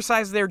could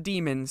exercise their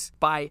demons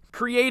by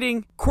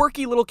creating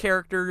quirky little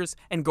characters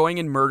and going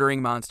and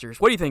murdering monsters.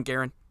 What do you think,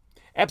 Aaron?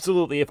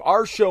 Absolutely. If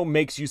our show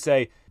makes you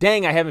say,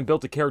 dang, I haven't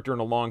built a character in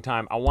a long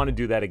time, I want to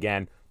do that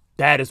again,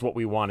 that is what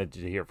we wanted to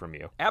hear from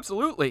you.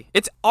 Absolutely.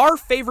 It's our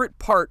favorite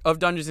part of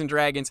Dungeons &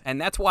 Dragons, and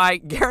that's why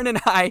Garen and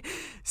I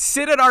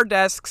sit at our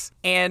desks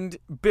and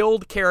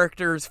build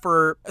characters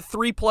for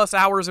 3+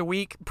 hours a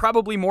week,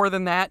 probably more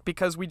than that,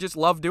 because we just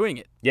love doing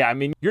it. Yeah, I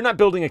mean, you're not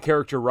building a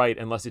character right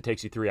unless it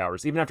takes you 3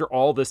 hours. Even after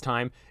all this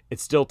time, it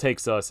still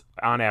takes us,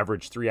 on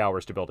average, 3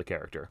 hours to build a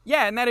character.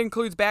 Yeah, and that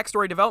includes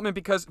backstory development,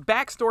 because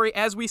backstory,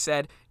 as we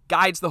said,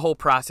 guides the whole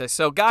process.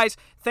 So guys,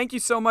 thank you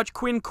so much,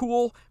 Quinn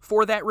Cool,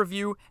 for that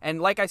review. And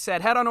like I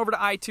said, head on over to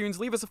iTunes,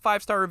 leave us a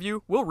 5-star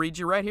review. We'll read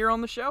you right here on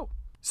the show.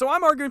 So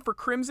I'm arguing for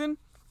Crimson,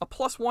 a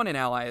 +1 in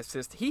ally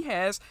assist. He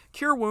has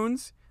Cure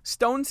Wounds,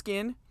 Stone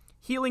Skin,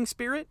 Healing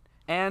Spirit,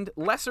 and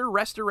Lesser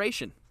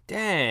Restoration.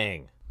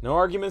 Dang. No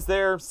arguments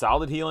there.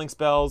 Solid healing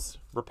spells.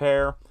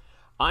 Repair.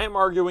 I am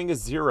arguing a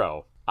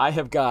 0. I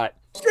have got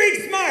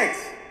Street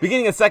Smarts!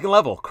 Beginning at 2nd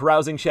level,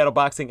 carousing,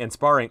 shadowboxing, and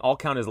sparring all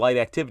count as light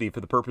activity for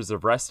the purpose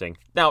of resting.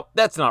 Now,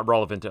 that's not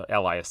relevant to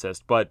ally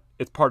assist, but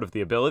it's part of the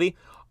ability.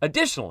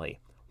 Additionally,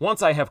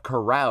 once I have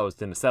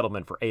caroused in a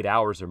settlement for 8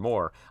 hours or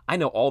more, I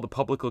know all the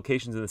public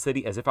locations in the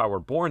city as if I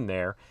were born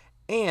there,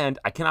 and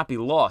I cannot be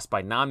lost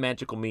by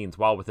non-magical means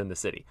while within the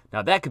city.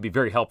 Now, that could be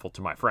very helpful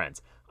to my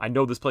friends. I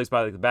know this place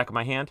by the back of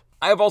my hand.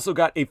 I have also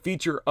got a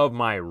feature of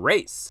my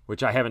race,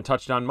 which I haven't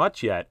touched on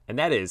much yet, and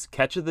that is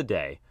Catch of the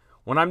Day.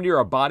 When I'm near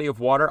a body of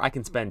water, I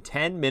can spend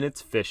 10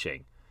 minutes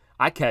fishing.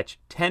 I catch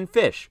 10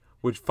 fish,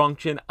 which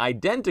function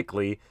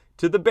identically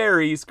to the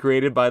berries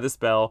created by the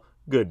spell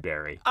Good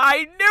Berry.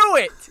 I knew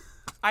it!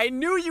 I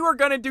knew you were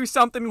going to do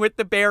something with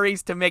the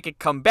berries to make it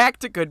come back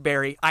to Good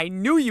Berry. I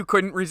knew you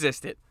couldn't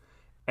resist it.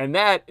 And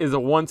that is a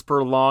once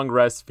per long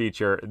rest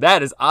feature.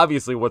 That is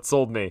obviously what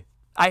sold me.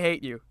 I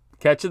hate you.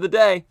 Catch of the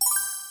day.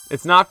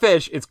 It's not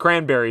fish, it's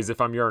cranberries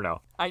if I'm Yurno.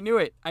 I knew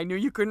it. I knew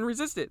you couldn't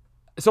resist it.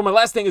 So my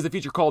last thing is a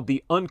feature called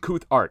the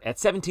Uncouth Art. At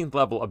 17th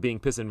level of being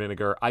Piss and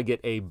Vinegar, I get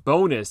a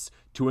bonus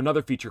to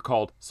another feature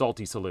called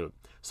Salty Salute.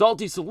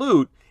 Salty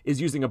Salute is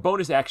using a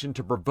bonus action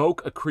to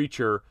provoke a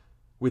creature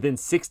within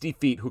 60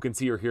 feet who can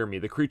see or hear me.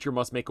 The creature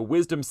must make a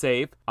wisdom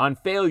save. On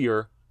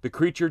failure, the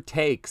creature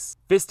takes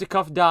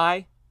fisticuff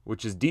die,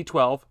 which is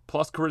D12,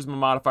 plus charisma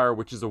modifier,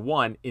 which is a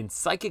 1, in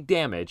psychic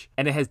damage,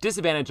 and it has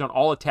disadvantage on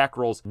all attack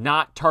rolls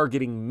not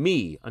targeting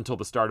me until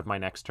the start of my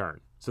next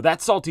turn. So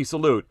that's Salty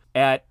Salute.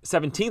 At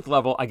 17th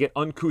level, I get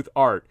Uncouth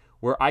Art,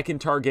 where I can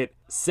target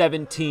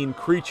 17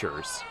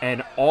 creatures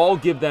and all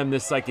give them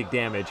this psychic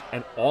damage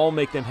and all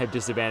make them have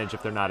disadvantage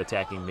if they're not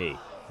attacking me.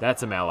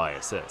 That's a Ally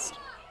Assist.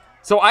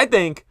 So I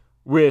think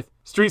with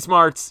Street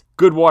Smarts,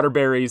 Good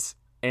Waterberries,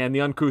 and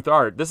the Uncouth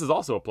Art, this is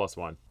also a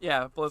 +1.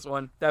 Yeah,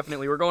 +1.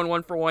 Definitely. We're going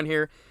 1 for 1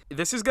 here.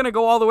 This is going to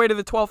go all the way to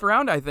the 12th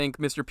round, I think,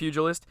 Mr.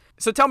 Pugilist.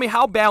 So tell me,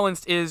 how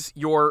balanced is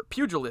your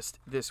Pugilist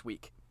this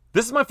week?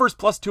 This is my first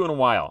 +2 in a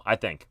while, I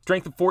think.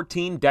 Strength of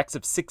 14, Dex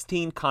of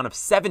 16, Con of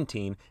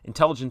 17,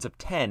 Intelligence of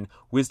 10,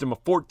 Wisdom of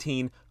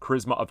 14,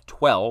 Charisma of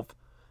 12,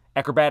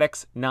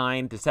 Acrobatics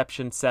 9,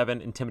 Deception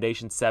 7,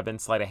 Intimidation 7,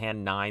 Sleight of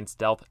Hand 9,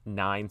 Stealth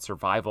 9,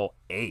 Survival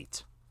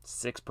 8.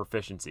 6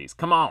 proficiencies.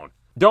 Come on.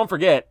 Don't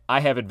forget, I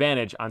have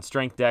advantage on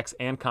Strength, Dex,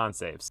 and Con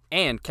saves.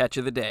 And Catch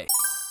of the Day.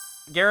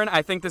 Garen,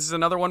 I think this is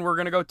another one we're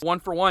going to go 1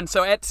 for 1.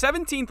 So at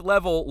 17th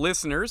level,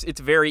 listeners, it's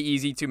very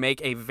easy to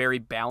make a very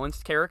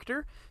balanced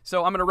character.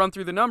 So I'm going to run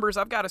through the numbers.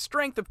 I've got a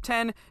Strength of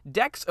 10,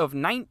 Dex of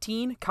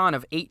 19, Con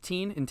of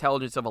 18,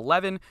 Intelligence of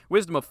 11,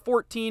 Wisdom of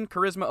 14,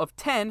 Charisma of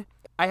 10.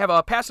 I have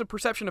a Passive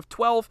Perception of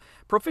 12,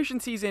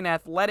 Proficiencies in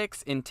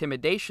Athletics,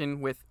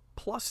 Intimidation with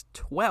plus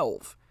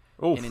 12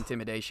 in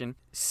Intimidation,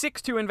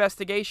 6 to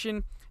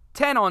Investigation,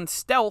 10 on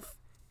Stealth,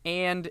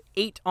 and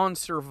 8 on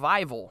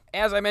Survival.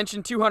 As I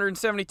mentioned,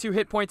 272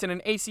 hit points and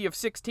an AC of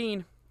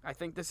 16. I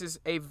think this is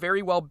a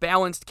very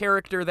well-balanced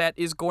character that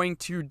is going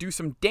to do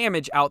some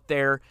damage out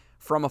there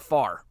from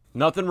afar.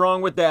 Nothing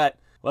wrong with that.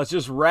 Let's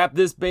just wrap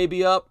this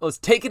baby up. Let's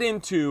take it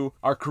into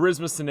our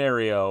charisma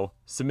scenario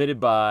submitted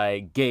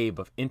by Gabe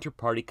of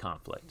Interparty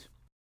Conflict.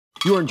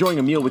 You are enjoying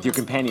a meal with your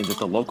companions at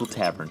the local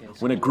tavern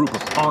when a group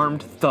of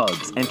armed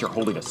thugs enter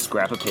holding a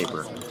scrap of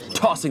paper.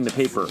 Tossing the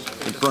paper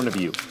in front of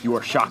you, you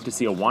are shocked to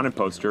see a wanted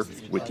poster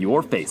with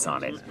your face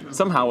on it.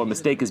 Somehow a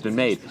mistake has been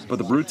made, but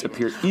the brutes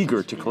appear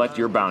eager to collect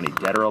your bounty,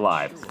 dead or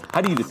alive.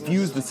 How do you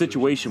defuse the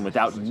situation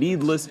without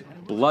needless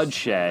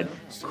bloodshed?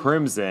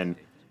 Crimson,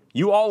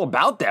 you all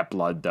about that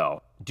blood,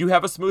 though. Do you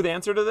have a smooth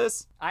answer to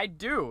this? I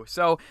do.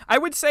 So I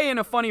would say in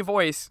a funny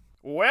voice,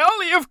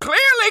 "Well, you've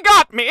clearly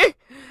got me.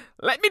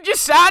 Let me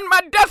just sign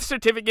my death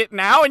certificate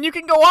now, and you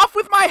can go off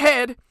with my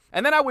head."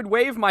 And then I would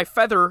wave my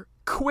feather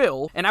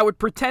quill, and I would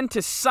pretend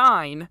to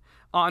sign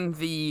on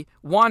the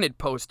wanted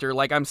poster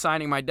like I'm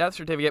signing my death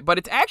certificate, but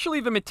it's actually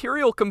the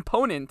material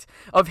component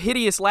of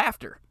hideous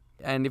laughter.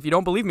 And if you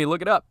don't believe me,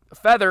 look it up. A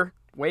feather,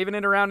 waving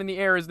it around in the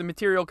air, is the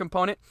material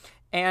component,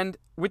 and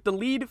with the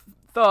lead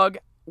thug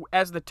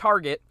as the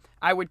target,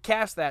 I would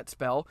cast that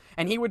spell,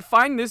 and he would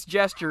find this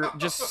gesture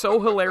just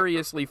so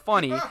hilariously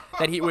funny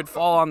that he would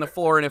fall on the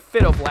floor in a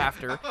fit of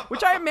laughter,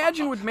 which I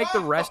imagine would make the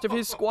rest of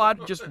his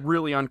squad just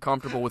really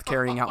uncomfortable with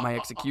carrying out my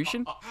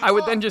execution. I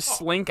would then just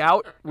slink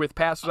out with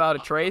Pass Without a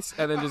Trace,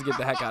 and then just get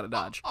the heck out of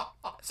Dodge.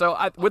 So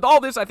with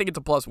all this, I think it's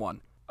a +1.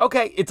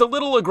 Okay, it's a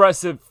little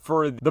aggressive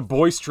for the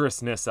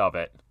boisterousness of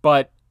it,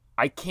 but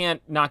I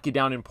can't knock you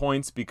down in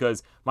points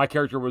because my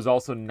character was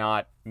also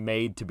not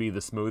made to be the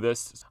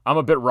smoothest. I'm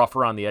a bit rough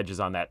around the edges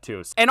on that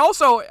too. And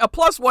also a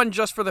 +1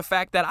 just for the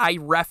fact that I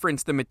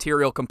referenced the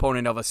material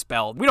component of a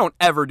spell. We don't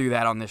ever do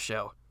that on this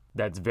show.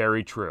 That's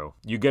very true.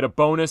 You get a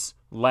bonus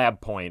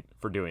lab point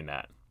for doing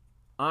that.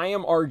 I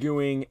am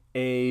arguing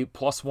a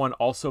 +1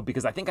 also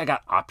because I think I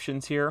got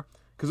options here.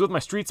 Because with my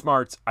Street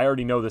Smarts, I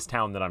already know this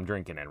town that I'm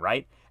drinking in,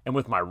 right? And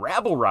with my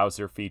Rabble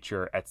Rouser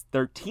feature at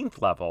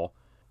 13th level,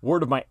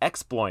 word of my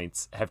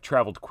exploits have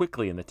traveled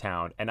quickly in the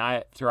town, and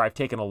after I've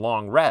taken a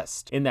long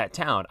rest in that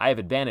town, I have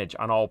advantage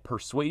on all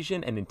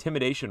persuasion and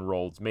intimidation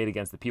rolls made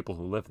against the people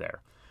who live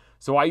there.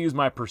 So I use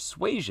my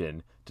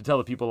persuasion to tell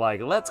the people,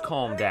 like, let's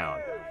calm down.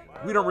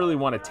 We don't really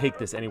want to take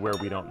this anywhere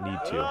we don't need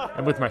to.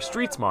 And with my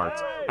Street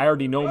Smarts, I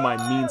already know my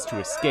means to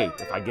escape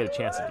if I get a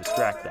chance to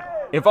distract them.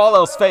 If all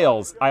else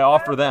fails, I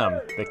offer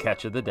them the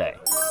catch of the day.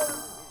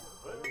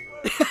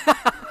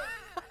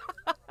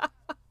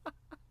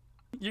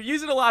 You're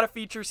using a lot of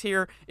features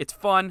here. It's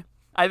fun.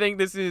 I think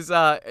this is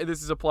a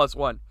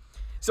 +1.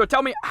 So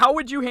tell me, how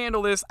would you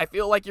handle this? I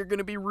feel like you're going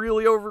to be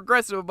really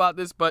over-aggressive about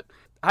this, but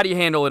how do you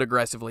handle it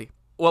aggressively?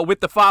 Well, with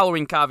the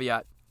following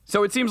caveat.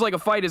 So it seems like a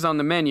fight is on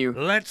the menu.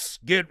 Let's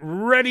get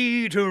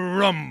ready to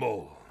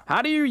rumble.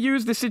 How do you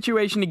use the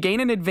situation to gain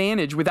an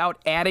advantage without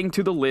adding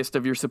to the list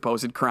of your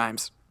supposed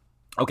crimes?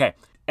 Okay,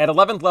 at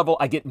 11th level,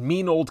 I get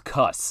Mean Old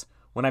Cuss.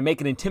 When I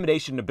make an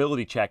intimidation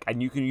ability check,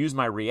 and you can use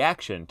my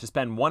reaction to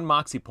spend 1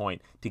 moxie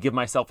point to give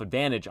myself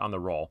advantage on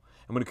the roll.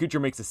 And when a creature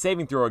makes a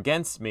saving throw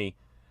against me,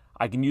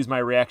 I can use my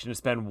reaction to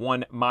spend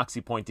 1 moxie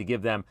point to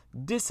give them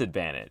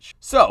disadvantage.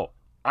 So,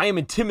 I am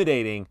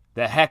intimidating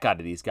the heck out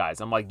of these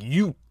guys. I'm like,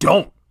 you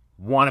don't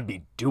want to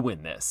be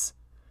doing this.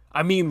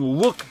 I mean,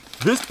 look,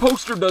 this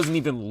poster doesn't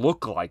even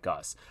look like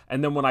us.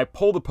 And then when I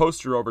pull the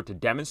poster over to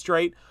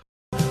demonstrate,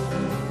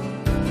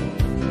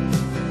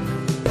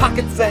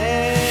 pocket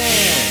sand.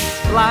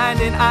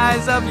 Blinding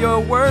eyes of your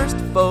worst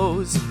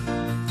foes.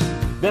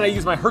 Then I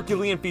use my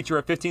Herculean feature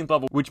at 15th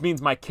level, which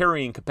means my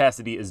carrying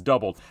capacity is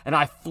doubled. And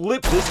I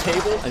flip this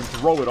table and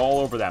throw it all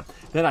over them.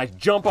 Then I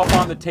jump up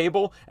on the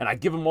table and I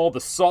give them all the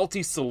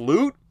salty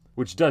salute,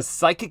 which does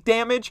psychic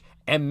damage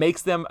and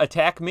makes them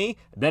attack me.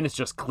 Then it's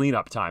just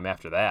cleanup time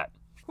after that.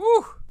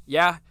 Whew.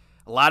 Yeah,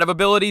 a lot of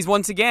abilities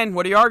once again.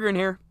 What are you arguing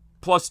here?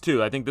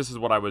 +2. I think this is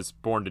what I was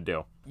born to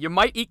do. You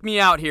might eke me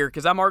out here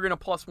because I'm arguing a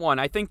 +1.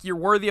 I think you're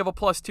worthy of a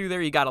 +2 there.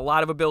 You got a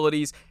lot of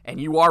abilities, and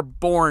you are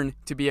born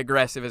to be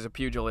aggressive as a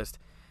pugilist.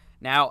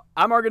 Now,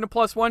 I'm arguing a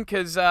 +1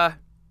 because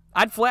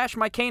I'd flash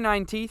my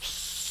canine teeth,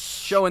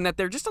 showing that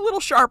they're just a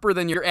little sharper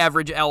than your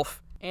average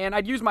elf. And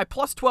I'd use my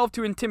 +12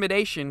 to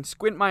intimidation,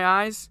 squint my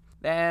eyes,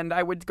 and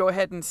I would go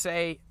ahead and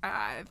say,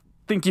 I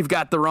think you've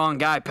got the wrong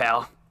guy,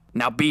 pal.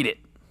 Now beat it.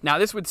 Now,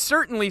 this would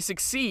certainly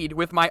succeed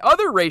with my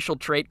other racial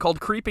trait called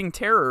Creeping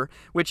Terror,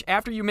 which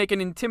after you make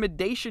an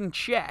intimidation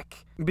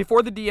check,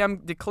 before the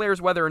DM declares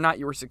whether or not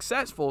you were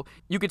successful,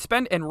 you could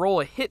spend and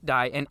roll a hit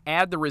die and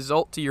add the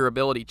result to your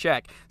ability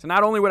check. So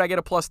not only would I get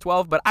a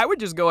 +12, but I would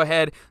just go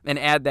ahead and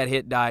add that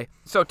hit die.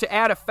 So to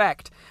add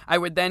effect, I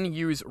would then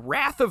use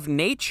Wrath of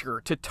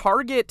Nature to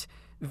target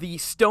the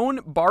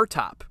stone bar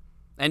top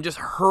and just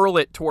hurl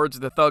it towards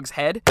the thug's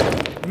head,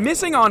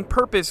 missing on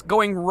purpose,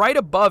 going right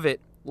above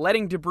it,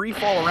 letting debris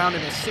fall around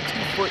in a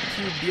 60-foot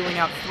cube, dealing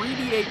out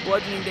 3d8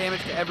 bludgeoning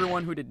damage to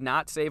everyone who did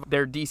not save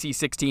their DC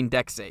 16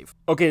 dex save.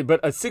 Okay, but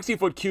a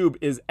 60-foot cube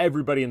is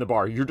everybody in the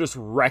bar. You're just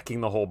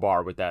wrecking the whole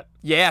bar with that.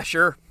 Yeah,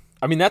 sure.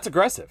 I mean, that's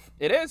aggressive.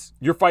 It is.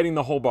 You're fighting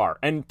the whole bar.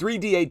 And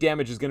 3d8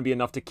 damage is going to be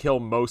enough to kill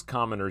most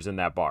commoners in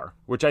that bar,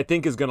 which I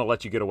think is going to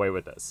let you get away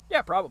with this.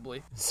 Yeah,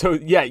 probably. So,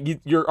 yeah,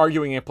 you're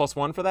arguing a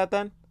 +1 for that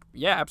then?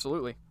 Yeah,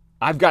 absolutely.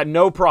 I've got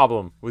no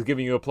problem with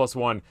giving you a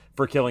 +1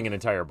 for killing an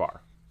entire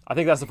bar. I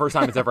think that's the first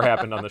time it's ever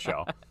happened on the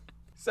show.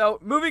 So,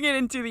 moving it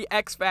into the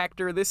X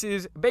Factor, this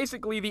is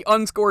basically the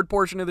unscored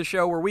portion of the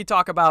show where we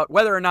talk about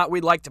whether or not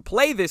we'd like to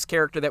play this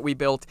character that we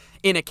built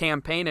in a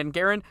campaign. And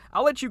Garen,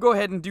 I'll let you go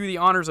ahead and do the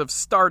honors of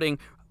starting.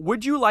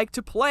 Would you like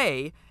to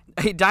play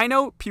a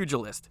Dino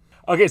Pugilist?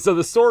 Okay, so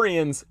the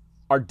Saurians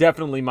are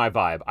definitely my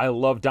vibe. I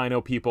love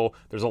dino people.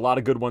 There's a lot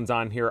of good ones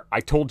on here.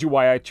 I told you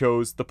why I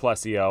chose the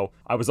Plesio.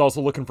 I was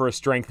also looking for a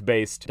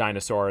strength-based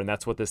dinosaur, and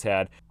that's what this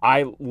had.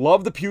 I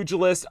love the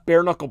pugilist,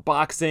 bare-knuckle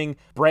boxing,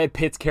 Brad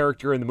Pitt's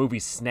character in the movie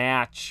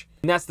Snatch.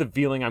 And that's the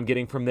feeling I'm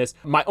getting from this.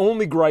 My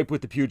only gripe with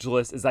the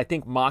pugilist is I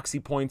think moxie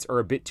points are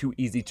a bit too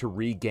easy to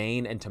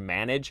regain and to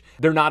manage.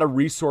 They're not a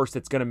resource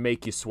that's going to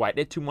make you sweat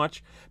it too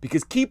much,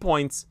 because key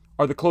points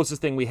are the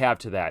closest thing we have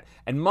to that.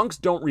 And monks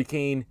don't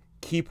regain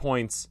key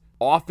points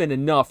often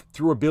enough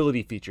through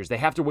ability features. They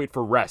have to wait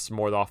for rest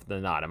more often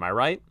than not. Am I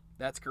right?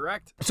 That's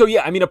correct. So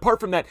yeah, I mean, apart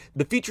from that,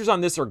 the features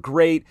on this are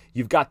great.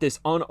 You've got this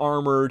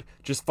unarmored,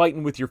 just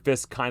fighting with your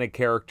fists kind of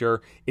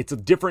character. It's a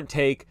different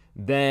take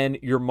than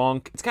your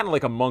monk. It's kind of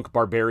like a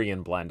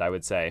monk-barbarian blend, I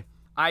would say.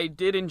 I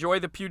did enjoy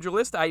the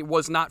pugilist. I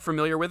was not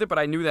familiar with it, but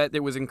I knew that it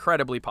was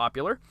incredibly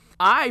popular.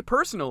 I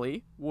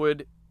personally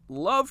would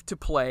love to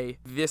play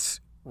this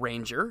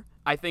ranger.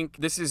 I think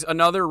this is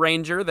another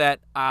ranger that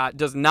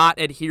does not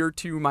adhere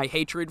to my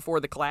hatred for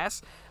the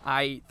class.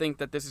 I think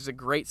that this is a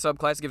great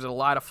subclass. It gives it a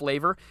lot of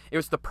flavor. It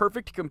was the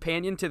perfect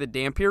companion to the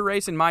Dhampir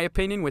race, in my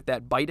opinion, with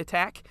that bite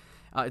attack.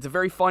 It's a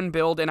very fun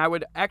build, and I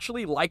would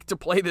actually like to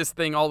play this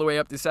thing all the way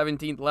up to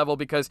 17th level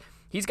because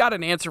he's got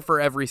an answer for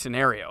every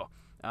scenario.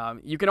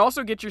 You can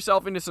also get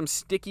yourself into some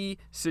sticky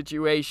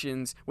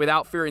situations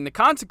without fearing the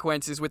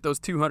consequences with those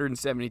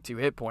 272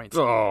 hit points,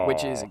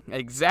 which is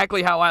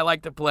exactly how I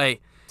like to play.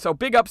 So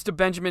big ups to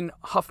Benjamin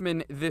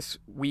Huffman this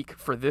week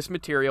for this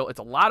material. It's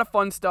a lot of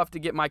fun stuff to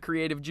get my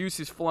creative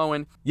juices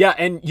flowing. Yeah,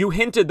 and you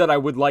hinted that I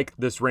would like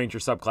this Ranger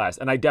subclass,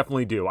 and I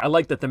definitely do. I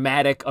like the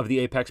thematic of the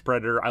Apex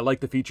Predator. I like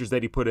the features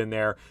that he put in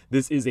there.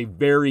 This is a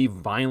very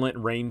violent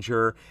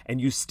Ranger, and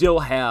you still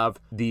have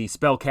the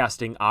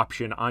spellcasting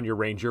option on your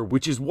Ranger,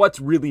 which is what's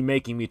really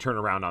making me turn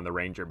around on the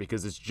Ranger,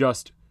 because it's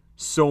just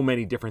so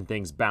many different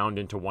things bound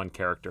into one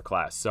character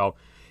class. So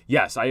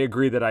yes, I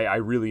agree that I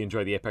really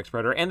enjoy the Apex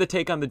Predator, and the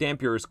take on the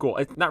Dhampir is cool.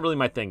 It's not really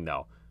my thing,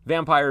 though.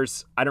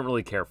 Vampires, I don't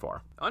really care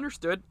for.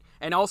 Understood.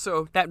 And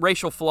also, that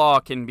racial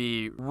flaw can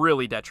be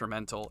really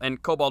detrimental.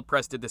 And Cobalt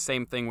Press did the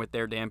same thing with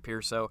their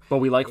Dhampir, so... But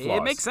we like flaws.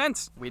 It makes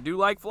sense. We do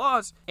like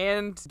flaws.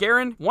 And,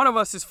 Garen, one of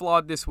us is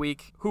flawed this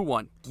week. Who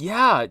won?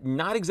 Yeah,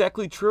 not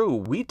exactly true.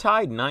 We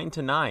tied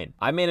 9-9.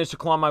 I managed to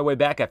claw my way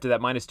back after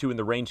that -2 in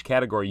the range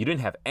category. You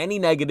didn't have any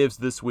negatives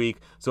this week,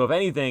 so if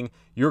anything,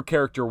 your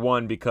character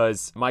won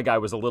because my guy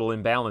was a little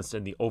imbalanced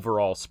in the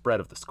overall spread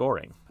of the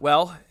scoring.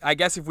 Well, I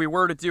guess if we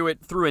were to do it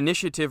through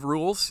initiative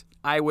rules,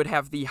 I would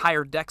have the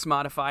higher dex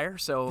modifier,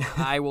 so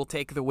I will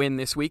take the win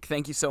this week.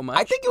 Thank you so much.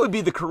 I think it would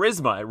be the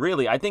charisma,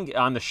 really. I think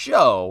on the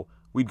show,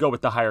 we'd go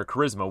with the higher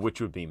charisma, which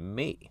would be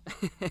me.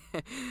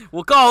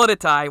 We'll call it a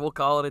tie. We'll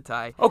call it a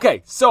tie.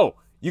 Okay, so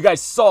you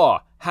guys saw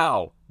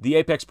how the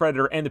Apex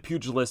Predator and the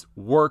Pugilist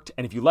worked,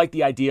 and if you like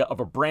the idea of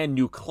a brand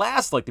new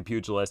class like the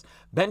Pugilist,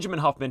 Benjamin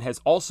Huffman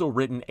has also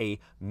written a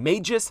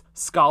Magus,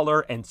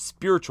 Scholar, and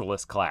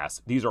Spiritualist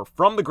class. These are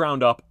from the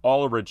ground up,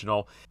 all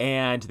original,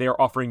 and they are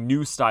offering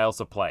new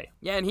styles of play.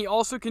 Yeah, and he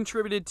also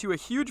contributed to a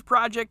huge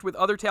project with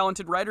other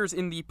talented writers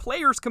in The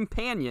Player's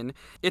Companion.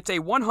 It's a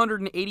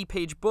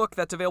 180-page book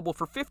that's available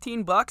for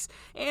 $15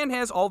 and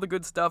has all the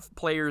good stuff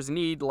players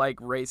need, like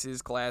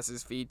races,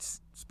 classes,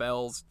 feats,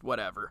 spells,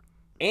 whatever.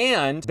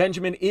 And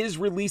Benjamin is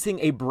releasing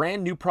a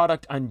brand new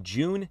product on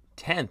June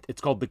 10th.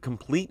 It's called the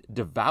Complete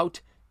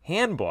Devout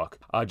Handbook,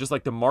 just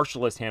like the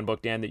Martialist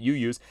Handbook, Dan, that you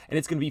use. And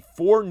it's going to be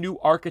 4 new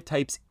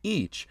archetypes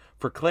each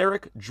for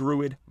Cleric,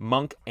 Druid,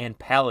 Monk, and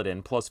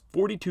Paladin, plus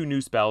 42 new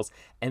spells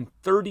and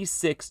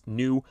 36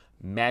 new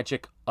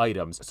magic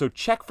items. So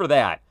check for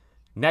that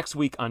next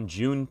week on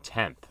June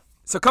 10th.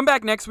 So come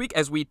back next week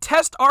as we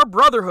test our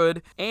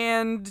brotherhood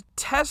and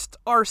test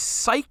our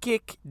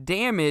psychic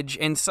damage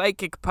and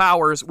psychic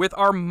powers with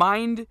our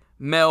Mind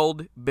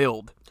Meld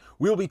build.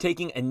 We'll be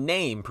taking a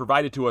name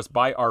provided to us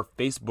by our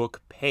Facebook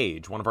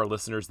page, one of our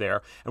listeners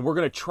there, and we're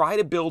going to try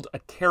to build a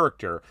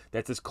character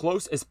that's as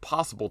close as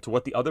possible to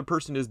what the other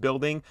person is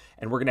building,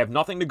 and we're going to have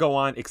nothing to go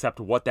on except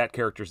what that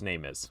character's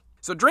name is.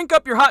 So drink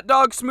up your hot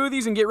dog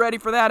smoothies and get ready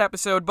for that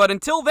episode. But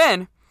until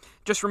then,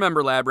 just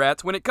remember, Lab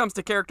Rats, when it comes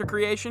to character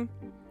creation,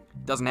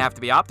 doesn't have to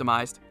be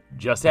optimized.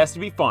 Just has to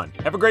be fun.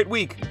 Have a great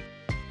week.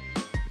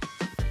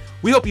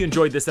 We hope you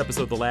enjoyed this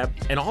episode of The Lab,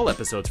 and all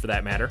episodes for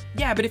that matter.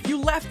 Yeah, but if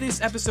you left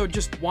this episode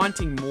just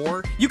wanting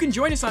more, you can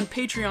join us on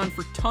Patreon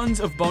for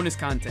tons of bonus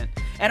content.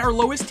 At our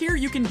lowest tier,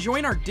 you can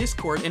join our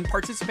Discord and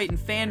participate in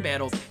fan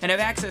battles and have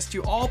access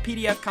to all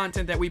PDF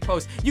content that we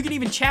post. You can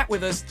even chat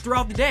with us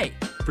throughout the day.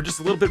 For just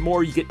a little bit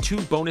more, you get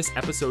 2 bonus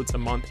episodes a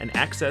month and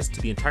access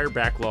to the entire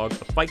backlog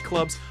of Fight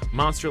Clubs,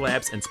 Monster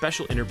Labs, and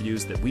special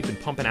interviews that we've been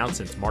pumping out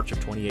since March of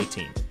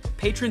 2018.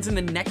 Patrons in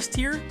the next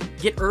tier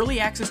get early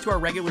access to our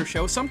regular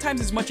show,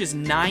 sometimes as much as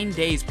 9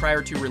 days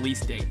prior to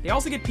release date. They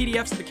also get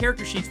PDFs of the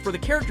character sheets for the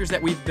characters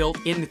that we've built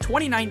in the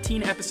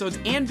 2019 episodes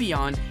and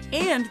beyond,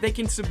 and they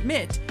can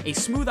submit a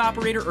smooth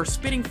operator or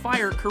spitting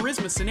fire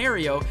charisma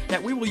scenario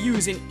that we will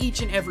use in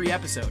each and every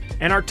episode.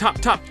 And our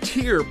top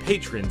tier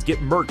patrons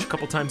get merch a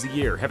couple times a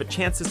year, have a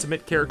chance to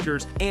submit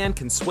characters, and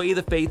can sway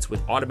the fates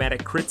with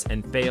automatic crits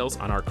and fails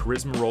on our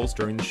charisma rolls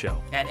during the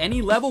show. At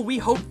any level, we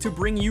hope to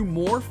bring you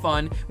more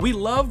fun. We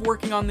love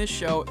working on this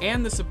show,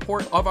 and the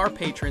support of our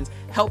patrons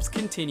helps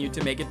continue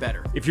to make it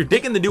better. If you're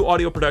digging the new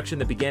audio production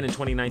that began in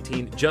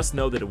 2019, just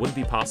know that it wouldn't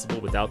be possible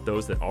without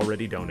those that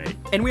already donate.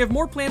 And we have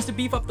more plans to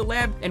beef up the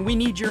lab, and we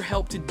need your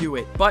help to do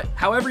it. But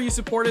however you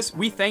support us,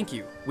 we thank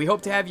you. We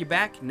hope to have you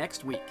back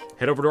next week.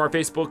 Head over to our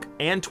Facebook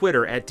and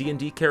Twitter at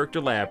D&D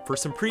Character Lab for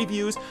some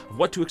previews of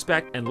what to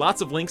expect and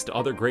lots of links to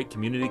other great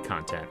community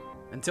content.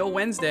 Until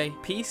Wednesday,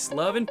 peace,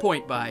 love, and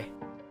point by.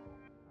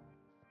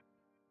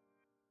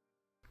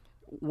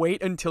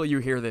 Wait until you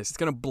hear this. It's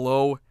going to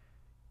blow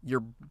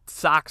your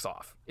socks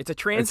off. It's a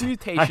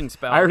transmutation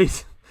spell. I already...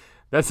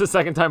 That's the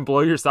second time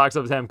blow your socks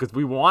off him because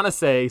we want to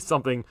say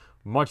something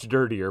much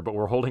dirtier, but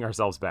we're holding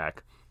ourselves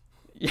back.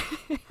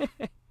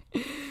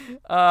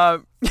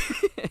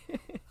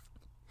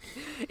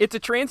 It's a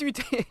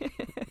transmutation.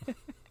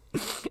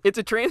 It's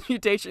a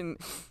transmutation.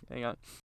 Hang on.